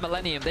 2 members of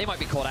Millenium, they might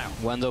be caught out.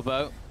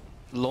 Wendelbo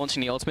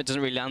launching the ultimate,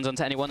 doesn't really land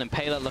onto anyone.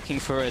 Impaler looking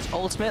for his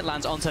ultimate,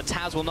 lands onto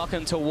Tabs, will knock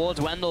him towards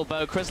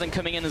Wendelbo. Krislin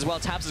coming in as well.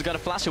 Tabs has got to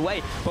flash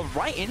away, but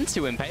right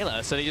into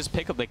Impaler, so they just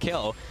pick up the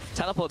kill.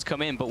 Teleports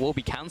come in, but will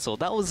be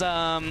cancelled. That was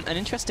an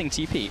interesting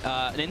TP,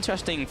 an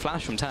interesting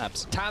flash from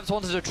Tabs. Tabs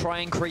wanted to try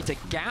and create a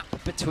gap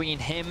between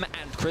him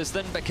and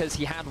Krislin because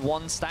he had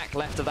 1 stack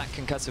left of that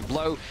concussive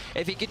blow.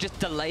 If he could just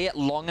delay it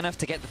long enough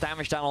to get the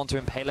damage down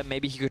onto Impaler,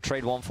 maybe he could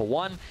trade 1 for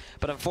 1.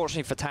 But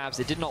unfortunately for Tabs,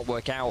 it did not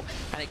work out,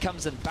 and it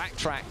comes and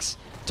backtracks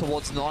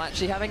towards not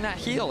actually having that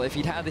heal. If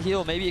he'd had the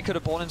heal, maybe it could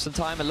have bought him some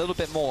time, a little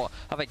bit more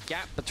of a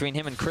gap between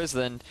him and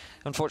Krislin.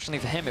 Unfortunately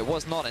for him, it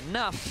was not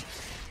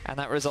enough, and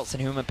that results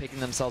in Huma picking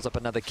themselves up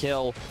another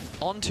kill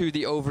onto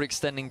the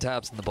overextending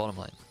Tabs in the bottom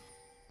lane.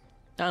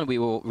 And we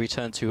will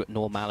return to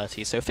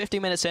normality. So 50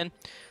 minutes in,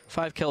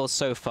 5 kills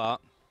so far.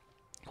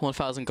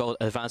 1,000 gold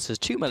advances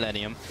to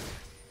Millenium,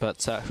 but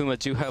Huma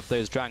do help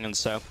those dragons,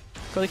 so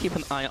got to keep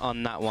an eye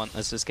on that one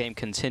as this game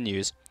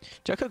continues.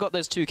 Joko got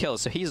those 2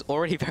 kills, so he's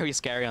already very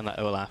scary on that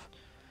Olaf.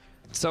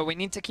 So we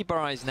need to keep our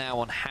eyes now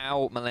on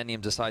how Millenium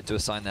decide to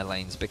assign their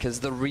lanes, because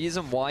the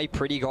reason why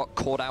Pretty got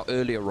caught out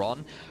earlier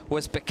on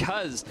was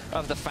because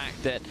of the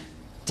fact that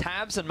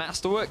Tabs and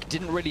Masterwork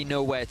didn't really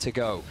know where to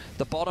go.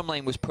 The bottom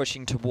lane was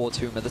pushing towards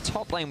Huma, the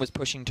top lane was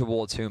pushing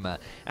towards Huma,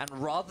 and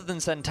rather than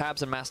send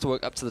Tabs and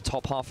Masterwork up to the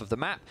top half of the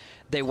map,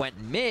 they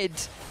went mid,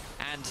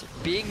 and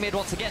being mid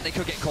once again, they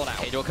could get caught out.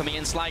 Kador coming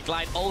in, Slide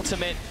Glide,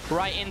 ultimate,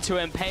 right into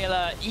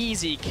Impaler,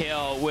 easy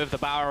kill with the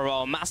barrel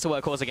roll.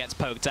 Masterwork also gets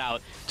poked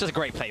out. Just a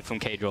great play from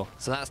Kador.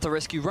 So that's the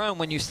risk you run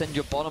when you send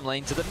your bottom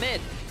lane to the mid.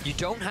 You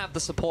don't have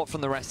the support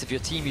from the rest of your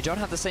team, you don't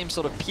have the same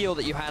sort of peel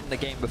that you had in the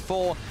game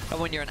before, and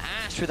when you're an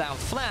Ashe without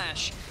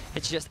flash,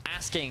 it's just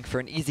asking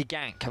for an easy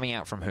gank coming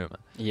out from Huma.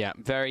 Yeah,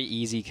 very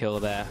easy kill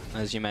there,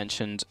 as you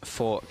mentioned,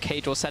 for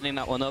Kador setting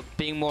that one up,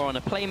 being more on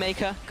a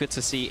playmaker. Good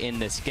to see in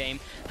this game.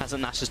 Has a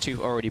Nash's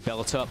 2 already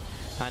built up,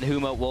 and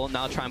Huma will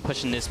now try and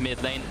push in this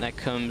mid lane. There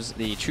comes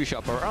the True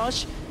Shot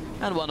Barrage,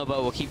 and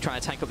Wendelbo will keep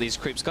trying to tank up these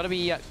creeps. Got to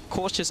be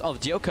cautious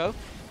of Joko,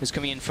 who's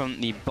coming in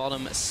from the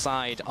bottom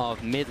side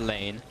of mid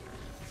lane.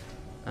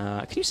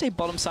 Can you say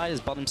bottom side?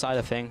 Is bottom side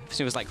a thing?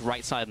 It was like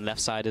right side and left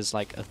side is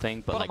like a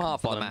thing, but bottom like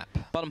half of the map.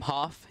 Bottom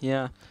half,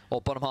 yeah.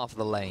 Or bottom half of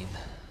the lane.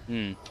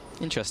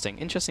 Interesting.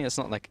 Interesting. It's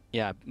not like,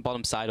 yeah,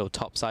 bottom side or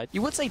top side.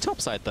 You would say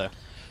top side though.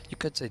 You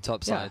could say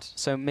top side.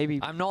 So maybe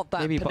I'm not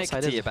that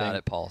pernickety about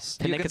it, Pulse.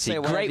 You can say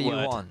whatever you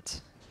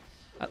want.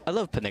 I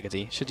love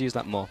pernickety. Should use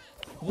that more.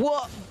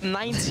 What?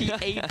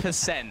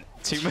 98%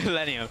 to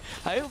Millenium.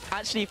 I don't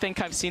actually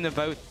think I've seen a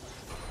vote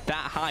that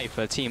high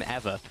for a team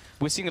ever.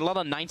 We're seeing a lot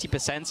of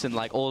 90% and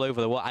like all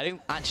over the world. I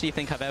don't actually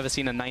think I've ever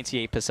seen a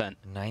 98%.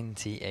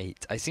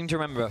 98. I seem to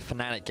remember a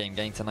Fnatic game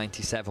getting to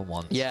 97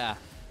 once. Yeah,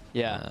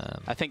 yeah.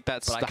 I think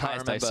that's the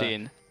highest I've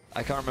seen.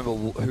 I can't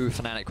remember who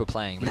Fnatic were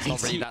playing, but it's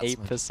not really that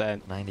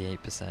 98%.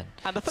 98%.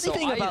 And the funny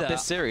thing about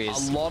this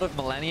series, a lot of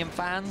Millenium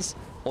fans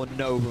or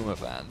no Huma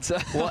fans.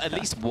 Well, at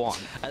least one.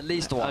 At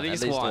least one. At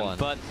least one.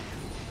 But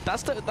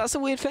that's the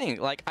weird thing.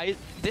 Like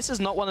this is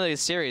not one of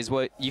those series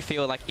where you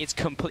feel like it's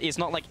complete. It's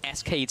not like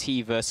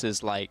SKT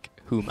versus like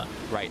Huma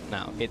right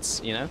now.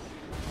 It's, you know,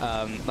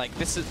 like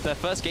this is the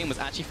first game was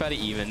actually fairly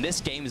even.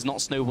 This game is not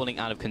snowballing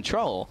out of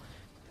control.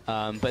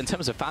 But in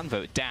terms of fan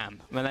vote, damn,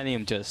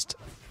 Millenium just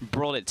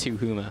brought it to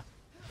Huma.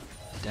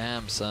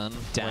 Damn, son.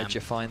 Damn. Where'd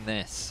you find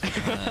this?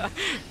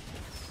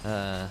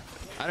 I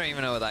don't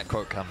even know where that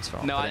quote comes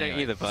from. No, I don't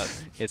either,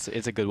 but it's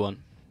a good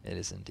one. It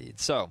is indeed.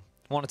 So,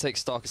 I want to take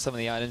stock of some of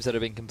the items that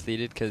have been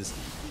completed, because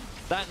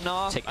that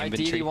Narc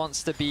ideally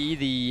wants to be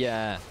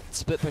the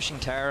split-pushing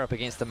terror up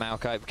against the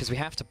Maokai, because we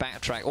have to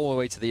backtrack all the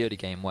way to the early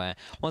game, where,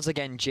 once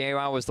again,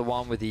 JWoww was the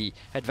one with the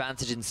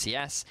advantage in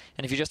CS,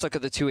 and if you just look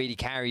at the 280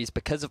 carries,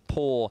 because of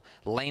poor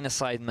lane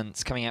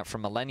assignments coming out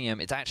from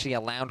Millenium, it's actually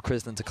allowed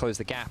Krislin to close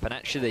the gap and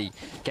actually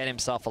get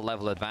himself a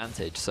level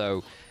advantage.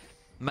 So,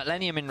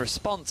 Millenium, in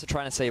response, to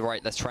trying to say,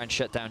 right, let's try and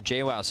shut down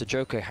JWoww. So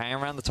Joko hanging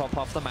around the top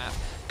half of the map,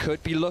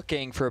 could be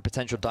looking for a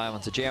potential dive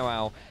onto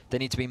JWoww. They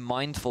need to be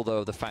mindful, though,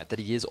 of the fact that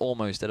he is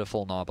almost at a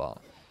full Narbar.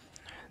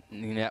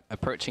 Yep,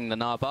 approaching the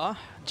Narbar.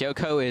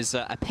 Joko is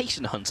a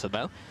patient hunter,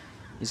 though.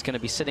 He's going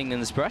to be sitting in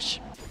this brush.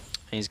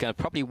 He's going to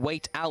probably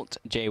wait out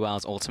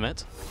JWoww's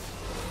ultimate.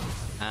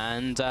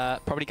 And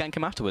probably gank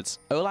him afterwards.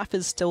 Olaf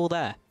is still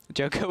there.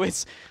 Joko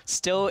is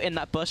still in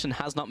that bush and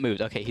has not moved.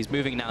 Okay, he's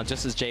moving now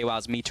just as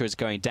JWoww's meter is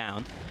going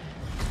down.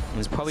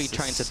 He's probably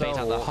trying to bait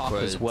out the hop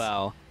as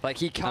well. Like,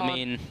 he can't... I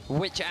mean...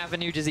 Which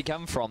avenue does he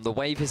come from? The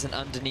wave isn't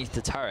underneath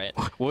the turret.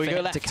 Will he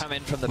go left? To come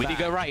in from the back. Will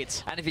he go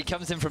right? And if he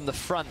comes in from the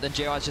front, then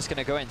JY's just going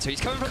to go in. So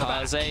he's coming from the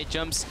back. Kaze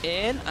jumps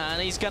in,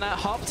 and he's going to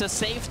hop to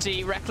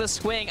safety. Reckless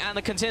swing, and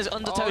the continuous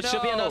undertow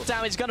should be enough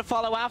damage. He's going to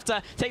follow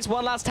after. Takes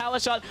one last tower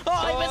shot.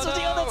 Oh, he misses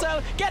the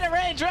undertow. Get a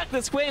range.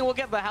 Reckless swing. We'll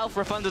get the health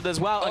refunded as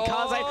well. And Kaze...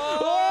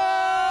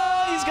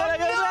 Oh, he's going to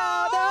go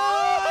down.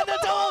 No! And the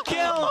double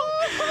kill!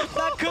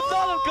 That could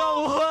not have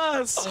gone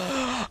worse.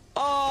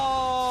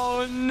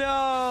 Oh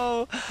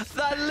no!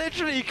 That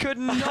literally could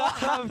not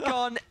have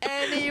gone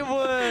any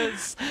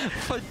worse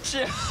for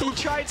Joe. He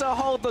tried to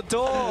hold the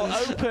door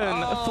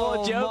open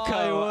for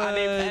Joko, and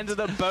it ended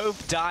up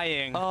both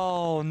dying.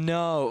 Oh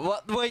no!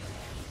 What? Wait.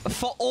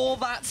 For all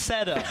that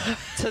setup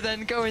to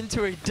then go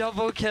into a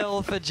double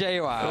kill for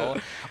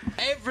JWoww,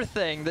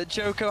 everything that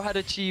Joko had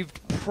achieved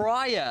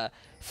prior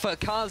for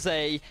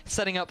Kaze,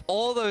 setting up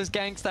all those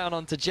ganks down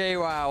onto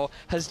JWoww,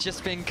 has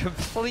just been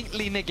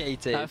completely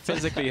negated. That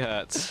physically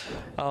hurts.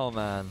 Oh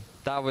man,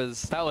 that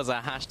was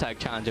a hashtag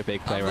challenger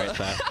big play right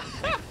there.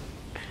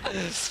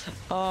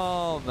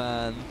 Oh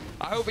man,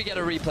 I hope we get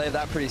a replay of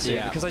that pretty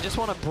soon because I just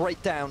want to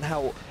break down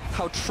how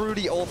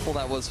truly awful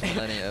that was for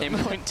Millenium. In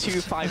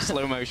 0.25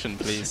 slow motion,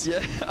 please.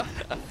 Yeah.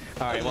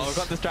 All right, well, we've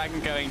got this dragon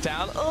going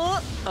down.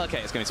 Oh! Okay,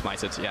 it's going to be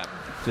smited, yeah.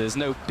 There's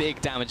no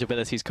big damage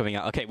abilities coming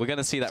out. Okay, we're going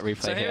to see that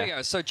replay So here we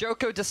go. So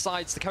Joko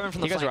decides to come in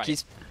from the flank. Right.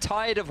 He's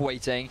tired of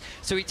waiting,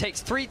 so he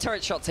takes 3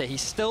 turret shots here.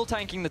 He's still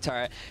tanking the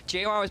turret.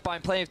 JWoww is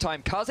buying plenty of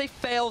time. Kaze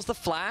fails the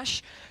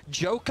flash.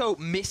 Joko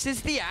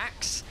misses the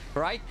axe,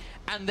 right?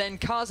 And then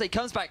Kaze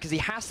comes back because he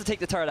has to take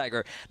the turret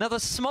aggro. Now, the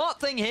smart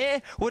thing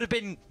here would have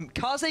been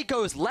Kaze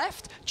goes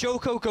left,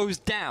 Joko goes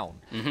down.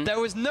 There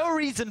was no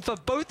reason for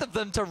both of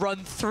them to run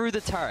through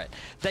the turret.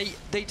 They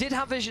did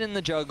have vision in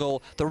the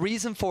jungle. The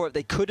reason for it,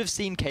 they could have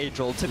seen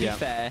Cadril, to be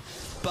fair.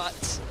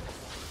 But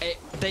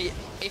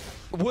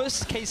if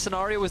worst case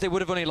scenario was they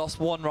would have only lost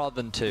 1 rather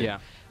than 2. Yeah.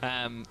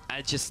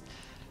 I just...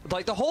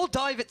 Like, the whole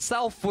dive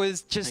itself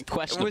was just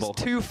was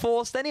too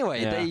forced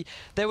anyway. Yeah.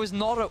 There was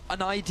not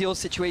an ideal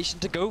situation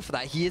to go for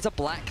that. He is a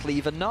black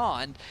cleaver now,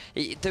 and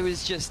there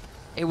was just...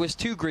 It was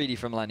too greedy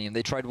from Millenium.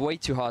 They tried way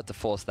too hard to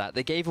force that.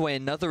 They gave away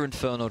another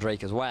Infernal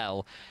Drake as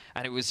well,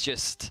 and it was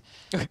just...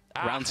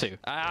 Round 2.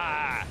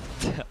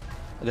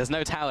 There's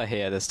no tower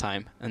here this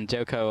time, and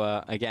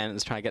Joko, again,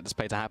 is trying to get this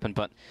play to happen,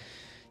 but...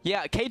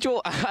 Yeah,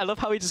 Cadril, I love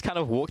how he just kind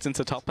of walked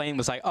into top lane and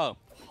was like, oh,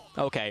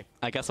 okay,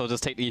 I guess I'll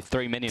just take these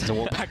 3 minions and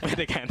walk back mid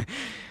again.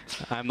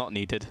 I'm not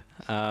needed.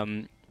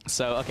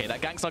 So, okay, that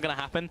gank's not going to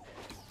happen.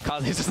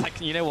 Kaze's just like,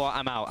 you know what,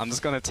 I'm out. I'm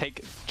just going to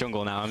take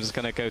jungle now. I'm just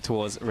going to go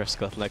towards Rift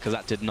Scuttler because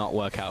that did not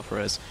work out for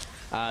us.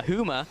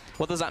 Huma,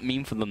 what does that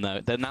mean for them,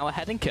 though? They're now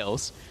ahead in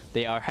kills.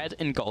 They are ahead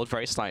in gold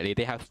very slightly.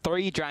 They have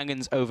 3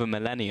 dragons over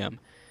Millenium.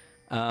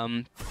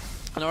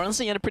 And are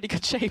honestly in a pretty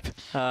good shape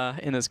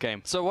in this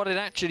game. So what it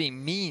actually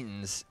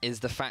means is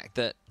the fact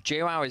that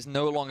JWoww is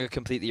no longer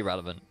completely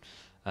irrelevant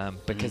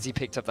because he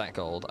picked up that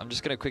gold. I'm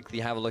just going to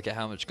quickly have a look at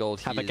how much gold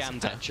he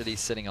is actually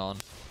sitting on.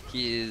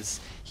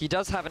 He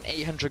does have an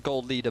 800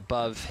 gold lead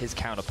above his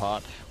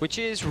counterpart, which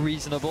is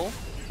reasonable.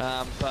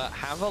 But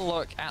have a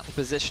look at the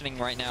positioning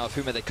right now of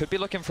Huma. They could be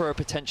looking for a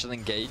potential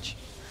engage.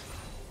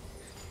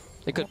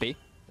 They could be.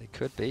 They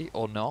could be,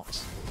 or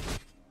not.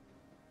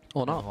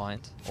 Or not. Never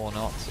mind. Or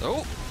not.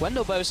 Oh!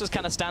 Wendelbo's just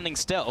kind of standing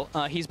still.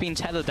 He's been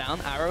tethered down.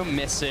 Arrow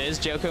misses.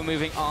 Joko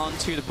moving on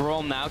to the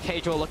Braum now.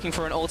 Cadril looking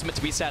for an ultimate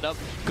to be set up.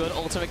 Good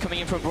ultimate coming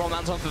in from Braum.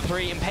 Lands onto the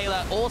 3.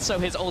 Impaler also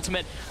his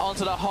ultimate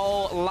onto the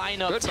whole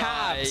lineup.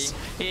 Tabs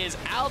is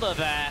out of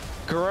there.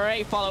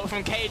 Great follow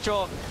from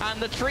Cadril. And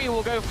the tree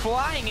will go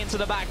flying into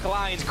the back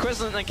lines.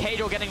 Crystal and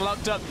Cadril getting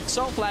locked up.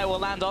 Soulflare will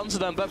land onto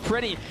them. But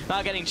Pretty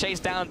now getting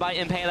chased down by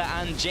Impaler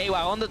and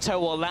JWoww. On the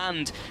toe will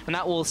land. And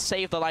that will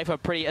save the life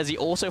of Pretty as he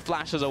also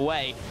flashes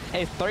away.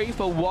 A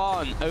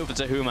 3-for-1 over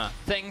to Huma.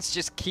 Things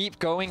just keep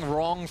going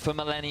wrong for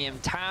Millenium.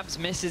 Tabs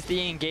misses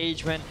the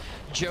engagement.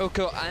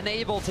 Joko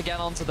unable to get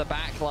onto the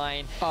back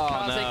line.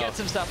 Kaze gets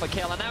himself a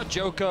kill, and now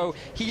Joko,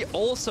 he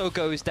also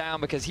goes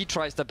down because he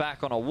tries to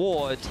back on a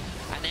ward,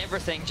 and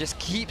everything just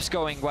keeps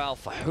going well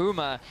for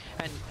Huma.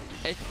 And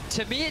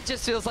to me, it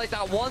just feels like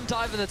that one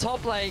dive in the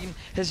top lane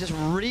has just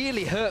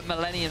really hurt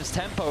Millenium's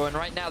tempo, and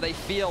right now they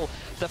feel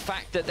the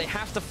fact that they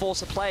have to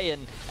force a play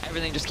and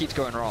everything just keeps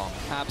going wrong.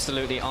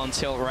 Absolutely on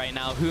tilt right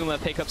now.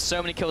 Huma pick up so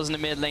many kills in the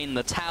mid lane,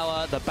 the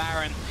tower, the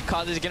Baron.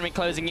 Kaze is going to be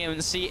closing in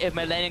and see if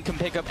Millenium can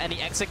pick up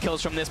any exit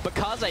kills from this. But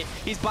Kaze,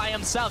 he's by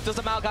himself. Does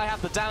the Maokai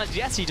have the damage?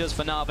 Yes, he does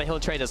for now, but he'll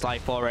trade his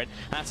life for it.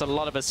 That's a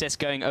lot of assists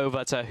going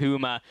over to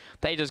Huma.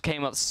 They just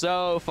came up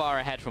so far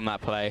ahead from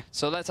that play.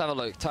 So let's have a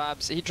look.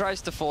 Tabs, he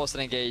tries to force an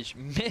engage,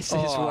 misses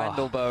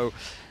Wendelbo.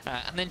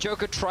 And then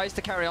Joko tries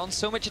to carry on.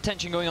 So much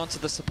attention going on to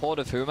the support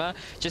of Huma.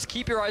 Just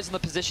keep your eyes on the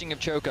positioning of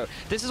Joko.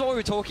 This is what we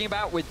were talking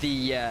about with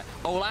the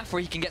Olaf,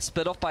 where he can get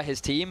split off by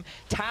his team.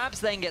 Tabs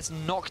then gets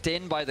knocked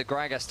in by the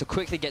Gragas to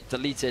quickly get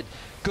deleted.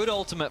 Good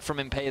ultimate from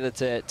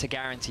Impaler to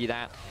guarantee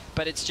that.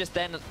 But it's just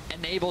then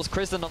enables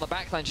Kristen on the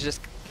backline to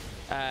just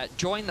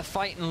join the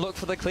fight and look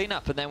for the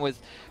cleanup. And then with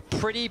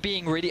Pretty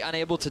being really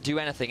unable to do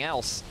anything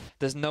else,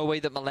 there's no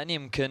way that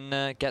Millenium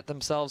can get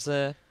themselves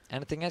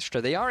anything extra.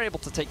 They are able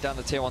to take down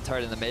the tier 1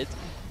 turret in the mid,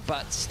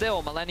 but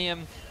still,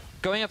 Millenium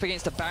going up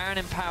against a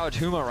Baron-empowered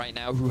Huma right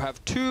now, who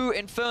have 2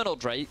 Infernal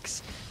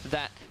Drakes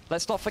that,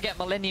 let's not forget,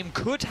 Millenium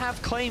could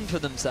have claimed for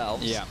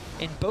themselves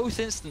in both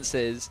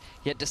instances,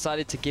 yet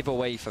decided to give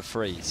away for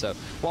free. So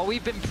while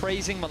we've been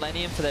praising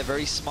Millenium for their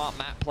very smart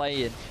map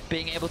play and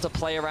being able to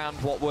play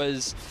around what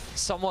was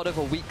somewhat of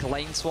a weak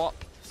lane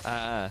swap,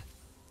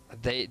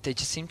 they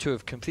just seem to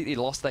have completely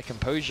lost their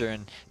composure,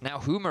 and now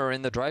Huma are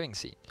in the driving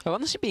seat. I've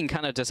honestly been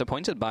kind of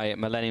disappointed by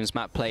Millenium's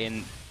map play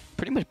in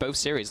pretty much both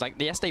series. Like,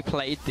 yes, they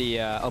played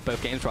or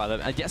both games rather.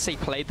 Yes, they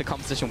played the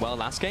competition well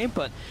last game,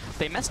 but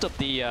they messed up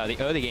the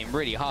early game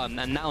really hard.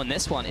 And now in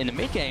this one, in the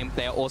mid game,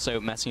 they are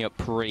also messing up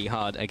pretty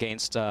hard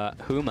against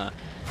Huma.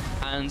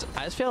 And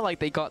I just feel like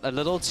they got a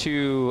little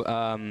too.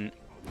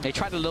 They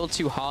tried a little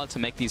too hard to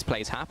make these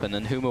plays happen,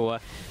 and Huma were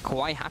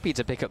quite happy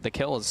to pick up the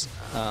kills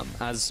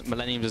as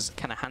Millenium just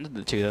kind of handed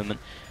it to them.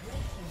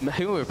 And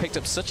Huma picked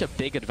up such a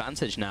big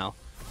advantage now.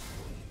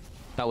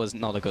 That was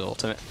not a good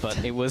ultimate,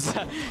 but it was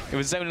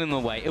zoning him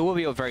away. It will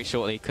be up very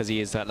shortly because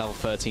he is at level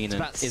 13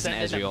 and isn't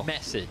Ezreal. A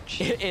message.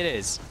 It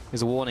is.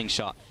 It's a warning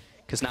shot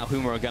because now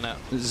Huma are going to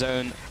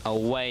zone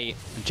away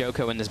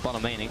Joko in this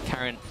bottom lane, and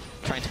Karen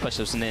trying to push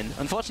us in.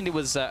 Unfortunately, it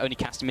was only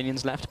casting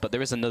minions left, but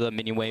there is another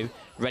minion wave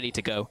ready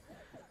to go.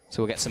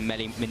 So we'll get some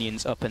melee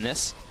minions up in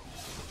this.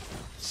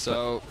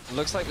 So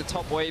looks like the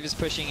top wave is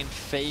pushing in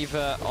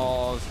favor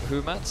of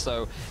Huma,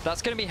 so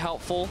that's going to be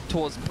helpful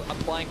towards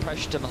applying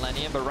pressure to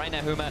Millenium. But right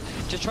now Huma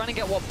just trying to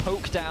get what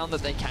poke down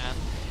that they can.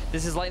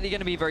 This is likely going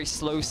to be very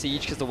slow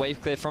siege because the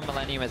wave clear from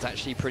Millenium is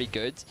actually pretty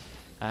good.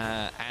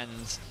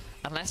 And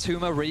unless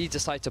Huma really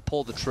decide to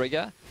pull the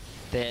trigger,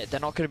 they're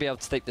not going to be able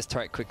to take this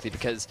turret quickly,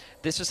 because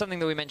this was something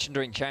that we mentioned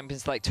during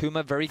Champions. Like,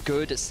 Huma very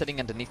good at sitting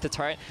underneath the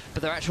turret,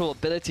 but their actual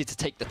ability to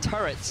take the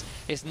turrets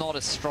is not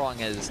as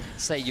strong as,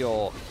 say,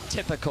 your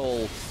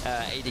typical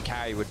AD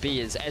carry would be,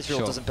 as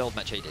Ezreal doesn't build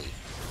much AD.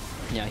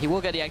 Yeah, he will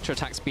get the extra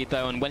attack speed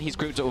though, and when he's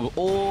grouped up with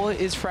all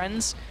his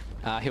friends,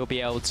 he'll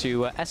be able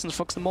to Essence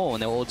Flux them all,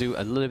 and they'll all do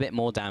a little bit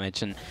more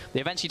damage. And they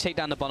eventually take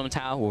down the bottom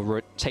tower, will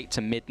rotate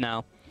to mid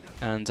now,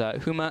 and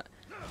Huma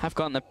have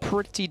gotten a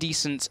pretty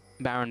decent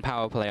Baron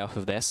power play off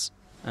of this.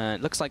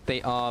 It looks like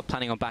they are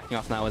planning on backing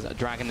off now as a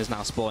dragon is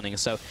now spawning,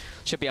 so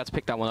should be able to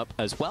pick that one up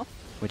as well,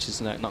 which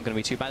is not going to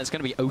be too bad. It's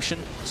going to be Ocean,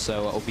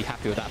 so I'll be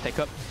happy with that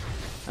pickup.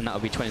 And that'll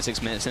be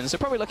 26 minutes in, so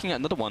probably looking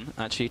at another one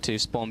actually to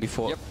spawn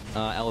before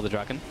Elder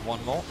Dragon.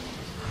 One more.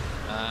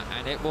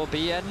 And it will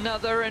be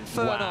another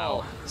Infernal.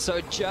 Wow. So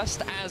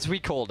just as we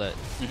called it.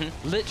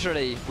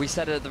 Literally, we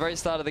said it at the very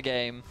start of the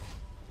game.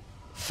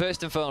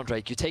 First Infernal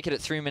Drake, you take it at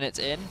 3 minutes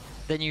in,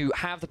 then you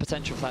have the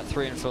potential for that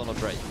 3 Infernal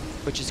Drake,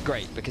 which is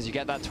great because you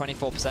get that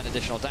 24%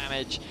 additional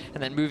damage,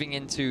 and then moving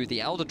into the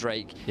Elder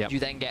Drake, you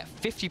then get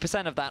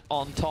 50% of that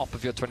on top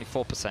of your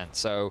 24%.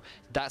 So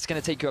that's going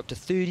to take you up to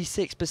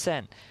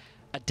 36%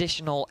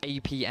 additional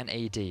AP and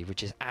AD,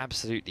 which is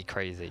absolutely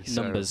crazy.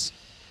 Numbers.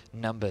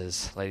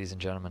 Numbers, ladies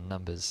and gentlemen,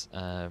 numbers.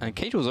 And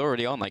Cagel's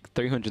already on like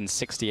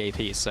 360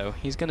 AP, so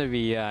he's gonna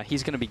be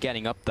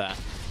getting up there.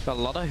 Got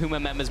a lot of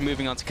Huma members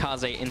moving on to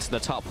Kaze into the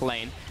top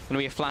lane. Gonna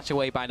be a flash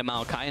away by the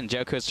Maokai, and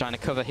Joker's trying to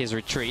cover his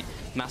retreat.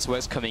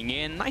 Masterworks coming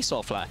in, nice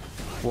all flare.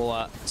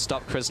 Will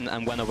stop Kristen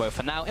and Wenabo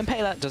for now.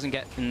 Impaler doesn't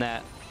get in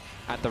there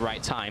at the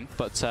right time,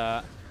 but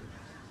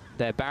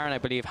their Baron, I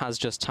believe, has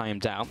just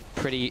timed out.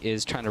 Pretty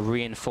is trying to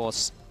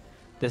reinforce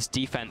this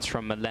defense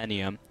from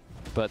Millenium,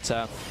 but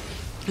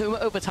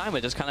Huma over time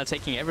are just kind of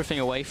taking everything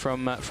away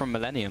from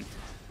Millenium,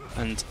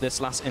 and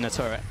this last inner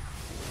turret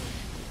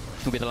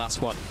will be the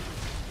last one.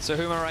 So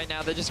Huma right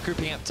now, they're just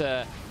grouping up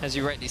to, as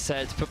you rightly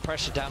said, to put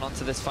pressure down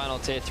onto this final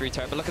tier 3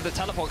 turret. But look at the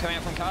teleport coming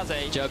out from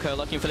Kaze. Joko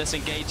looking for this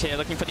engage here,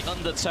 looking for the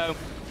undertow.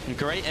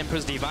 Great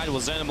Emperor's Divide will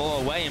zone them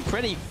all away, and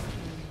Pretty,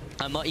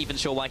 I'm not even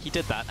sure why he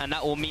did that, and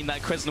that will mean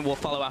that Kristen will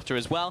follow after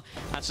as well.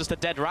 That's just a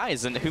dead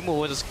rise, and Huma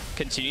will just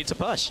continue to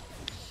push.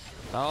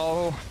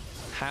 Oh,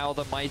 how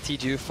the mighty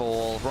do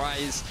fall.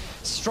 Rise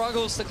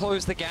struggles to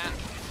close the gap.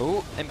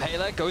 Ooh,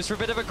 Impaler goes for a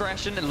bit of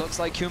aggression. It looks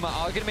like Huma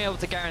are going to be able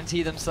to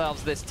guarantee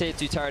themselves this tier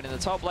 2 turret in the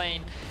top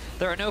lane.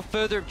 There are no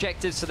further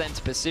objectives for them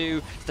to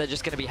pursue. They're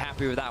just going to be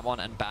happy with that one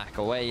and back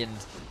away. And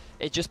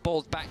it just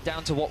boils back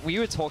down to what we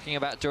were talking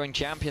about during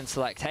Champion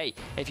Select. Hey,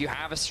 if you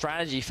have a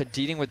strategy for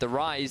dealing with the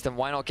Rise, then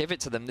why not give it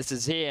to them? This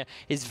is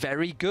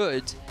very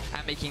good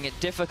at making it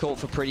difficult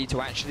for Pretty to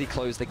actually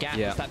close the gap.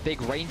 It's that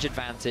big range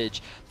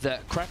advantage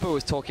that Crepper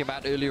was talking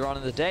about earlier on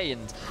in the day,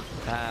 and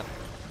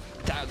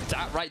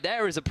that right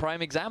there is a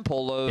prime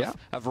example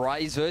of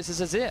Rise versus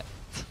Azir.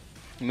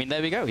 I mean,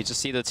 there we go. You just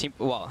see the team,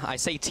 well, I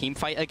say team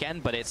fight again,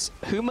 but it's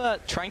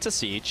Huma trying to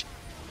siege,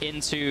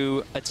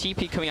 into a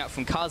TP coming out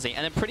from Kaze,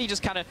 and then Pretty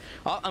just kind of,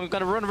 oh, I'm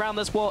going to run around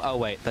this wall. Oh,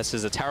 wait, this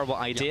is a terrible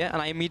idea,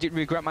 and I immediately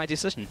regret my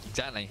decision.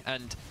 Exactly.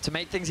 And to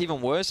make things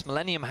even worse,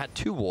 Millenium had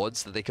 2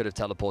 wards that they could have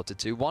teleported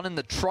to. One in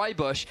the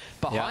tri-bush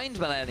behind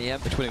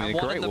Millenium, and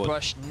one in the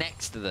bush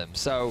next to them.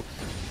 So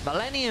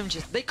Millenium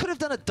just, they could have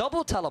done a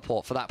double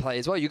teleport for that play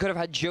as well. You could have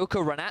had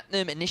Joko run at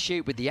them,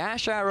 initiate with the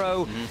Ash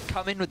Arrow,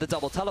 come in with the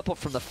double teleport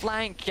from the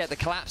flank, get the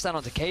collapse down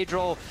onto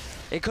Kadril.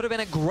 It could have been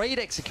a great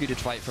executed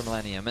fight for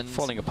Millenium. And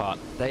falling apart.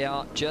 They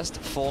are just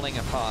falling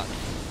apart.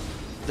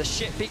 The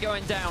ship be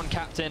going down,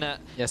 Captain, at,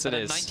 yes, it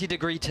at is. a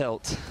 90-degree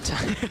tilt.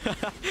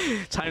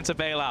 Time to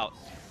bail out.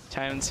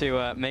 Time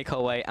to make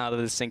our way out of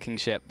the sinking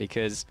ship,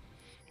 because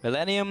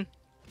Millenium,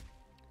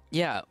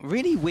 yeah,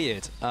 really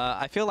weird.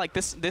 I feel like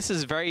this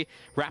is very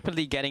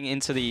rapidly getting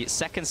into the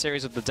second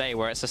series of the day,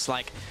 where it's just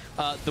like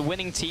the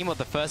winning team of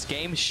the first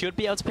game should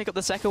be able to pick up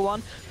the second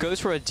one, goes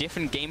for a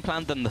different game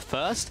plan than the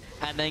first,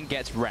 and then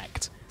gets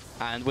wrecked.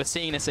 And we're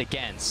seeing this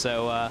again.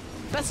 So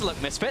best of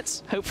luck,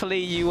 Misfits. Hopefully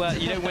you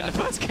don't win the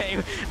first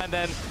game and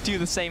then do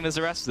the same as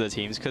the rest of the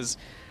teams, because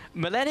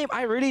Millenium,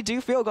 I really do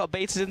feel, got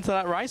baited into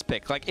that Ryze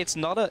pick. Like, it's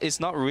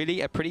not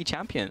really a pretty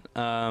champion.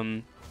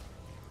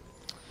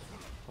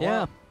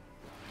 Yeah.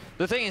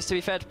 The thing is, to be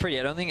fair to Pretty,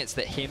 I don't think it's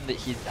that he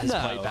has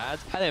played bad.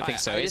 I don't think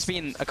so. It's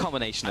been a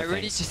combination of things. I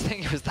really just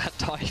think it was that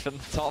dive in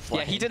the top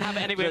lane. Yeah, he didn't have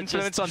any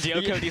influence on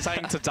Joko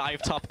deciding to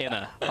dive top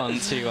inner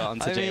onto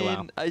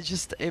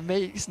JWoww. It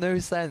makes no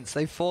sense.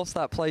 They forced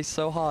that play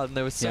so hard, and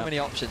there were so many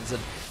options,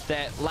 and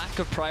their lack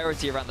of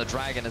priority around the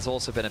dragon has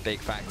also been a big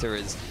factor.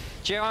 Is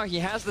JWoww, he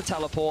has the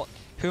teleport.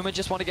 Huma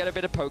just want to get a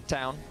bit of poke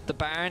down. The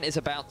Baron is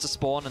about to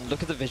spawn, and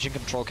look at the vision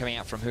control coming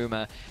out from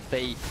Huma.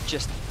 They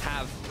just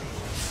have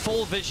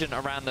full vision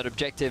around that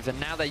objective, and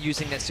now they're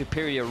using their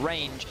superior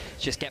range to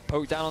just get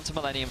poked down onto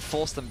Millenium,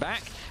 force them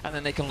back, and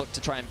then they can look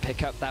to try and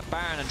pick up that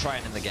Baron and try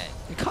and end the game.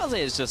 Kaze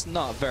is just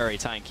not very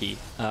tanky.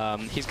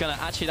 He's gonna,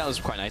 actually that was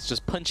quite nice,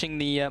 just punching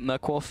the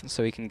Merkwolf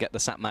so he can get the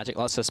sap magic.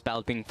 Lots of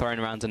spells being thrown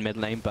around in mid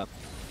lane, but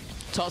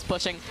Top's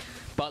pushing,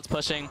 Bot's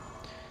pushing,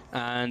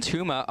 and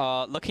Huma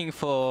are looking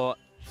for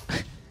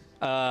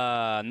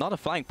not a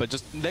flank, but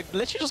just they're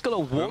literally just gonna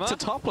walk to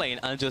top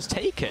lane and just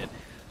take it.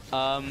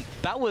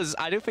 That was,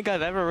 I don't think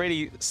I've ever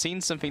really seen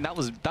something that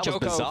was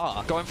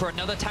bizarre. Going for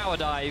another tower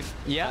dive.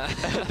 Yeah,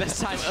 this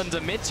time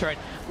under mid turret.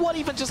 What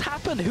even just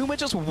happened? Huma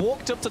just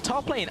walked up to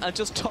top lane and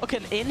just took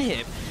an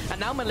inhib. And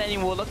now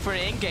Millenium will look for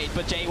an engage,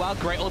 but JWoww,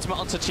 great ultimate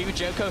onto 2.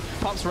 Joko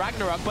pops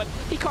Ragnarok, but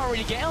he can't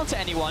really get onto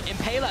anyone.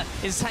 Impaler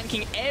is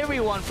tanking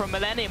everyone from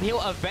Millenium.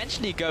 He'll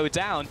eventually go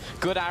down.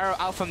 Good arrow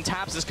out from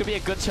Tabs. This could be a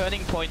good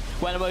turning point.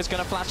 Wenimo's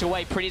going to flash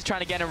away. Pretty's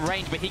trying to get in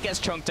range, but he gets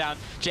chunked down.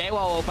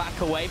 JWoww will back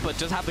away, but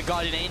does have the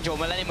Guardian Angel.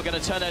 Millenium are going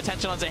to turn their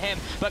attention onto him,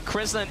 but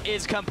Chrislin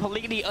is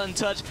completely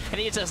untouched, and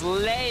he's just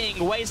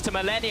laying waste to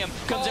Millenium.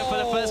 Comes in for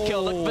the first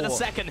kill, looking for the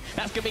second.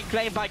 That's going to be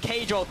claimed by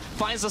Kadril.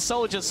 Finds the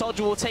Soldier.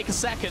 Soldier will take a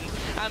second,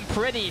 and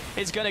Pretty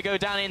is going to go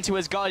down into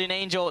his Guardian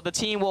Angel. The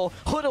team will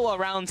huddle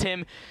around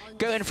him,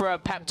 go in for a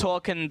pep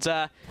talk, and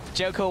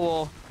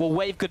Joko will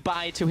wave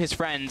goodbye to his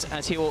friend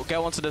as he will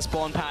go onto the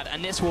spawn pad,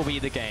 and this will be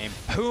the game.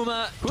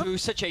 Huma do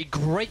such a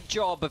great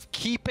job of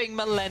keeping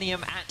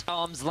Millenium at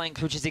arm's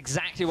length, which is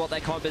exactly what their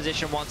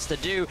composition wants to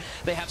do.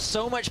 They have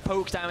so much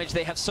poke damage,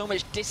 they have so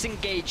much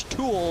disengaged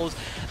tools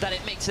that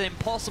it makes it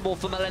impossible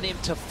for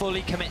Millenium to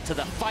fully commit to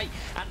the fight.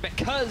 And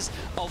because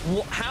of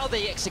how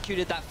they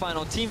executed that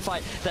final team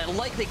fight, they're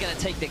likely going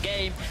to take the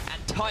game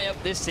and tie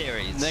up this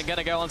series. They're going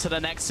to go on to the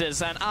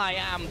Nexus, and I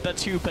am the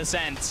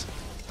 2%.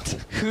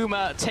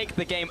 Huma take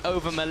the game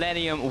over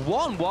Millenium,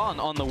 1-1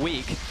 on the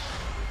week.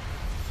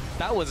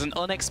 That was an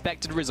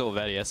unexpected result,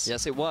 Vedius.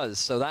 Yes, it was.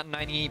 So that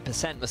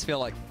 98% must feel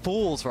like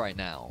fools right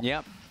now.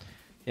 Yep.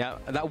 Yeah,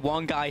 that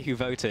one guy who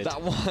voted. That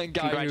one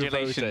guy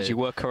Congratulations, who voted. You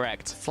were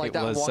correct. It's like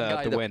that one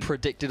guy that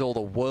predicted all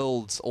the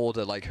world's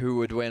order, like who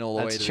would win all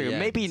the way to the end. That's true.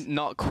 Maybe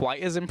not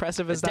quite as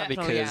impressive as that,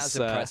 because definitely as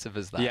impressive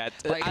as that. Yeah,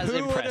 like, as who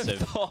impressive. Would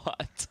have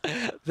thought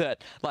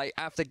that, like,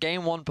 after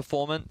game 1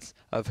 performance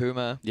of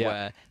Huma,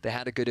 where they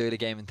had a good early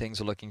game and things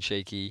were looking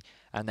shaky,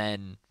 and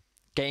then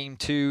game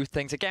 2,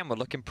 things again were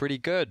looking pretty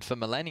good for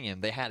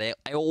Millenium. They had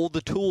all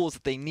the tools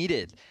that they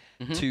needed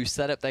to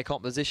set up their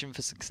composition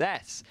for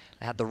success.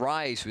 They had the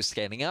Ryze, who was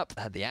scaling up.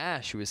 They had the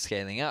Ashe, who was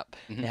scaling up.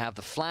 They have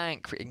the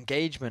flank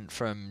engagement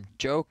from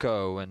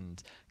Joko and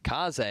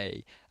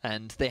Kaze,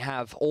 and they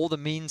have all the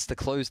means to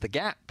close the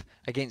gap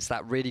against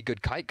that really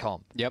good kite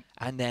comp. Yep.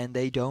 And then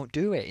they don't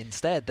do it.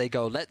 Instead, they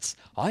go,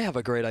 I have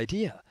a great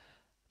idea.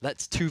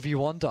 Let's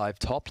 2v1 dive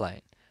top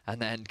lane.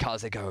 And then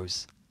Kaze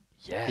goes,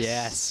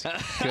 yes.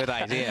 Good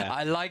idea.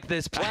 I like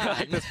this plan. I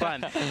like this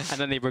plan. And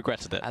then they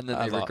regretted it. And then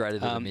they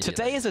regretted it immediately.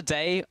 Today is a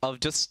day of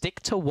just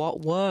stick to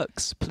what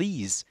works,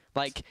 please.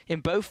 Like, in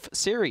both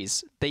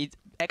series, they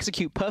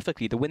execute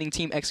perfectly. The winning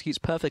team executes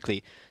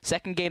perfectly.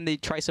 Second game, they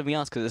try something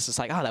else because it's just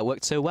like, that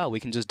worked so well. We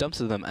can just dump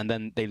to them, and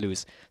then they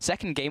lose.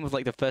 Second game of,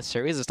 like, the first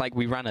series, it's like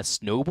we ran a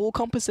snowball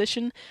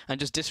composition and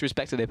just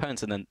disrespected the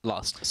opponents and then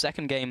lost.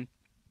 Second game,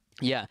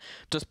 Yeah,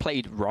 just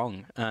played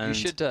wrong. And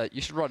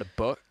you should write a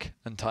book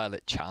and title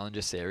it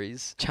Challenger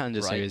Series.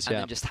 Challenger Series, yeah.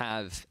 And then just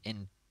have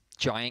in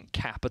giant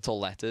capital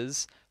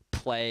letters,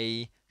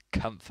 play,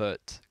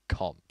 comfort,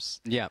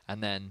 comps. Yeah.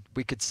 And then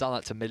we could sell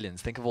that to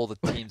millions. Think of all the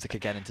teams that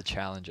could get into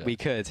Challenger. We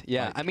could,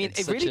 yeah. Like, I mean,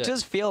 it really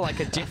does feel like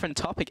a different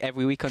topic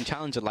every week on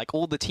Challenger. Like,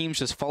 all the teams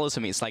just follow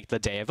something. It's like the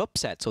day of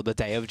upsets or the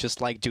day of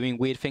just, like, doing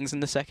weird things in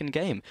the second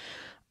game.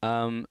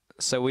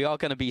 So we are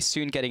going to be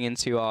soon getting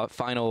into our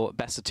final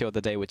best of 2 of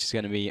the day, which is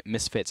going to be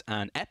Misfits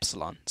and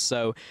Epsilon.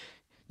 So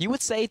you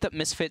would say that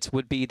Misfits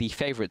would be the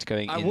favorite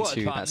going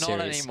into that series.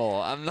 Not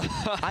anymore. I'm not.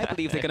 I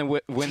believe they're going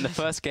to win the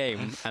first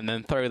game and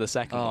then throw the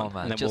second one. Oh,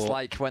 man. Just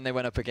like when they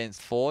went up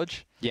against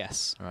Forge?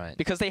 Yes. Right.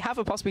 Because they have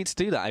a possibility to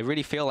do that. I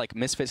really feel like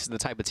Misfits is the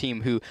type of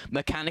team who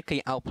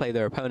mechanically outplay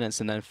their opponents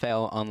and then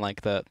fail on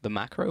like the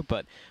macro.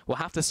 But we'll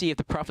have to see if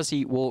the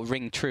prophecy will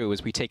ring true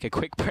as we take a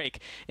quick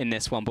break in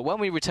this one. But when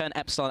we return,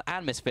 Epsilon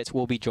and Misfits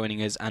will be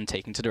joining us and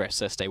taking to the rest.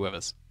 So stay with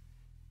us.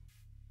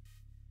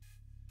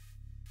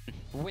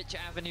 Which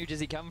avenue does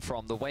he come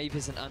from? The wave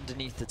isn't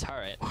underneath the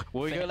turret.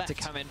 Will he go left? To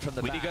come in from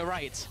the Will back. he go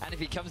right? And if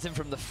he comes in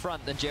from the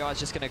front, then JR is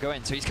just going to go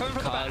in. So he's coming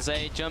from the back.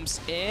 Kaze jumps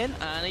in,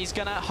 and he's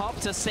going to hop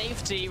to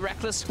safety.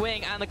 Reckless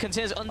swing, and the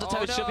continuous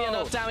undertow should be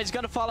enough damage. He's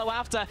going to follow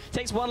after.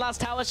 Takes one last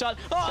tower shot.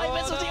 Oh, he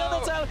misses the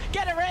undertow.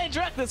 Get a range.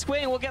 Reckless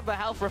swing. We'll get the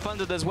health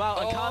refunded as well.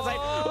 And Kaze,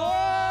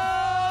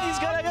 he's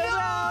going to go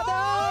down.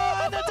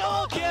 No, and the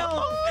double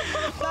kill.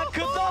 That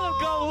could not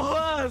have gone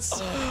worse.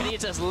 And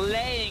he's just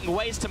laying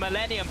waste to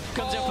Millenium.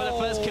 Comes in for the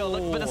first kill,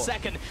 looking for the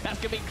second. That's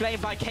going to be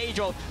claimed by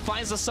Cadril.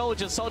 Finds the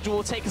Soldier. Soldier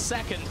will take a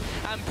second.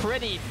 And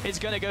Pretty is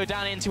going to go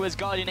down into his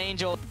Guardian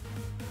Angel.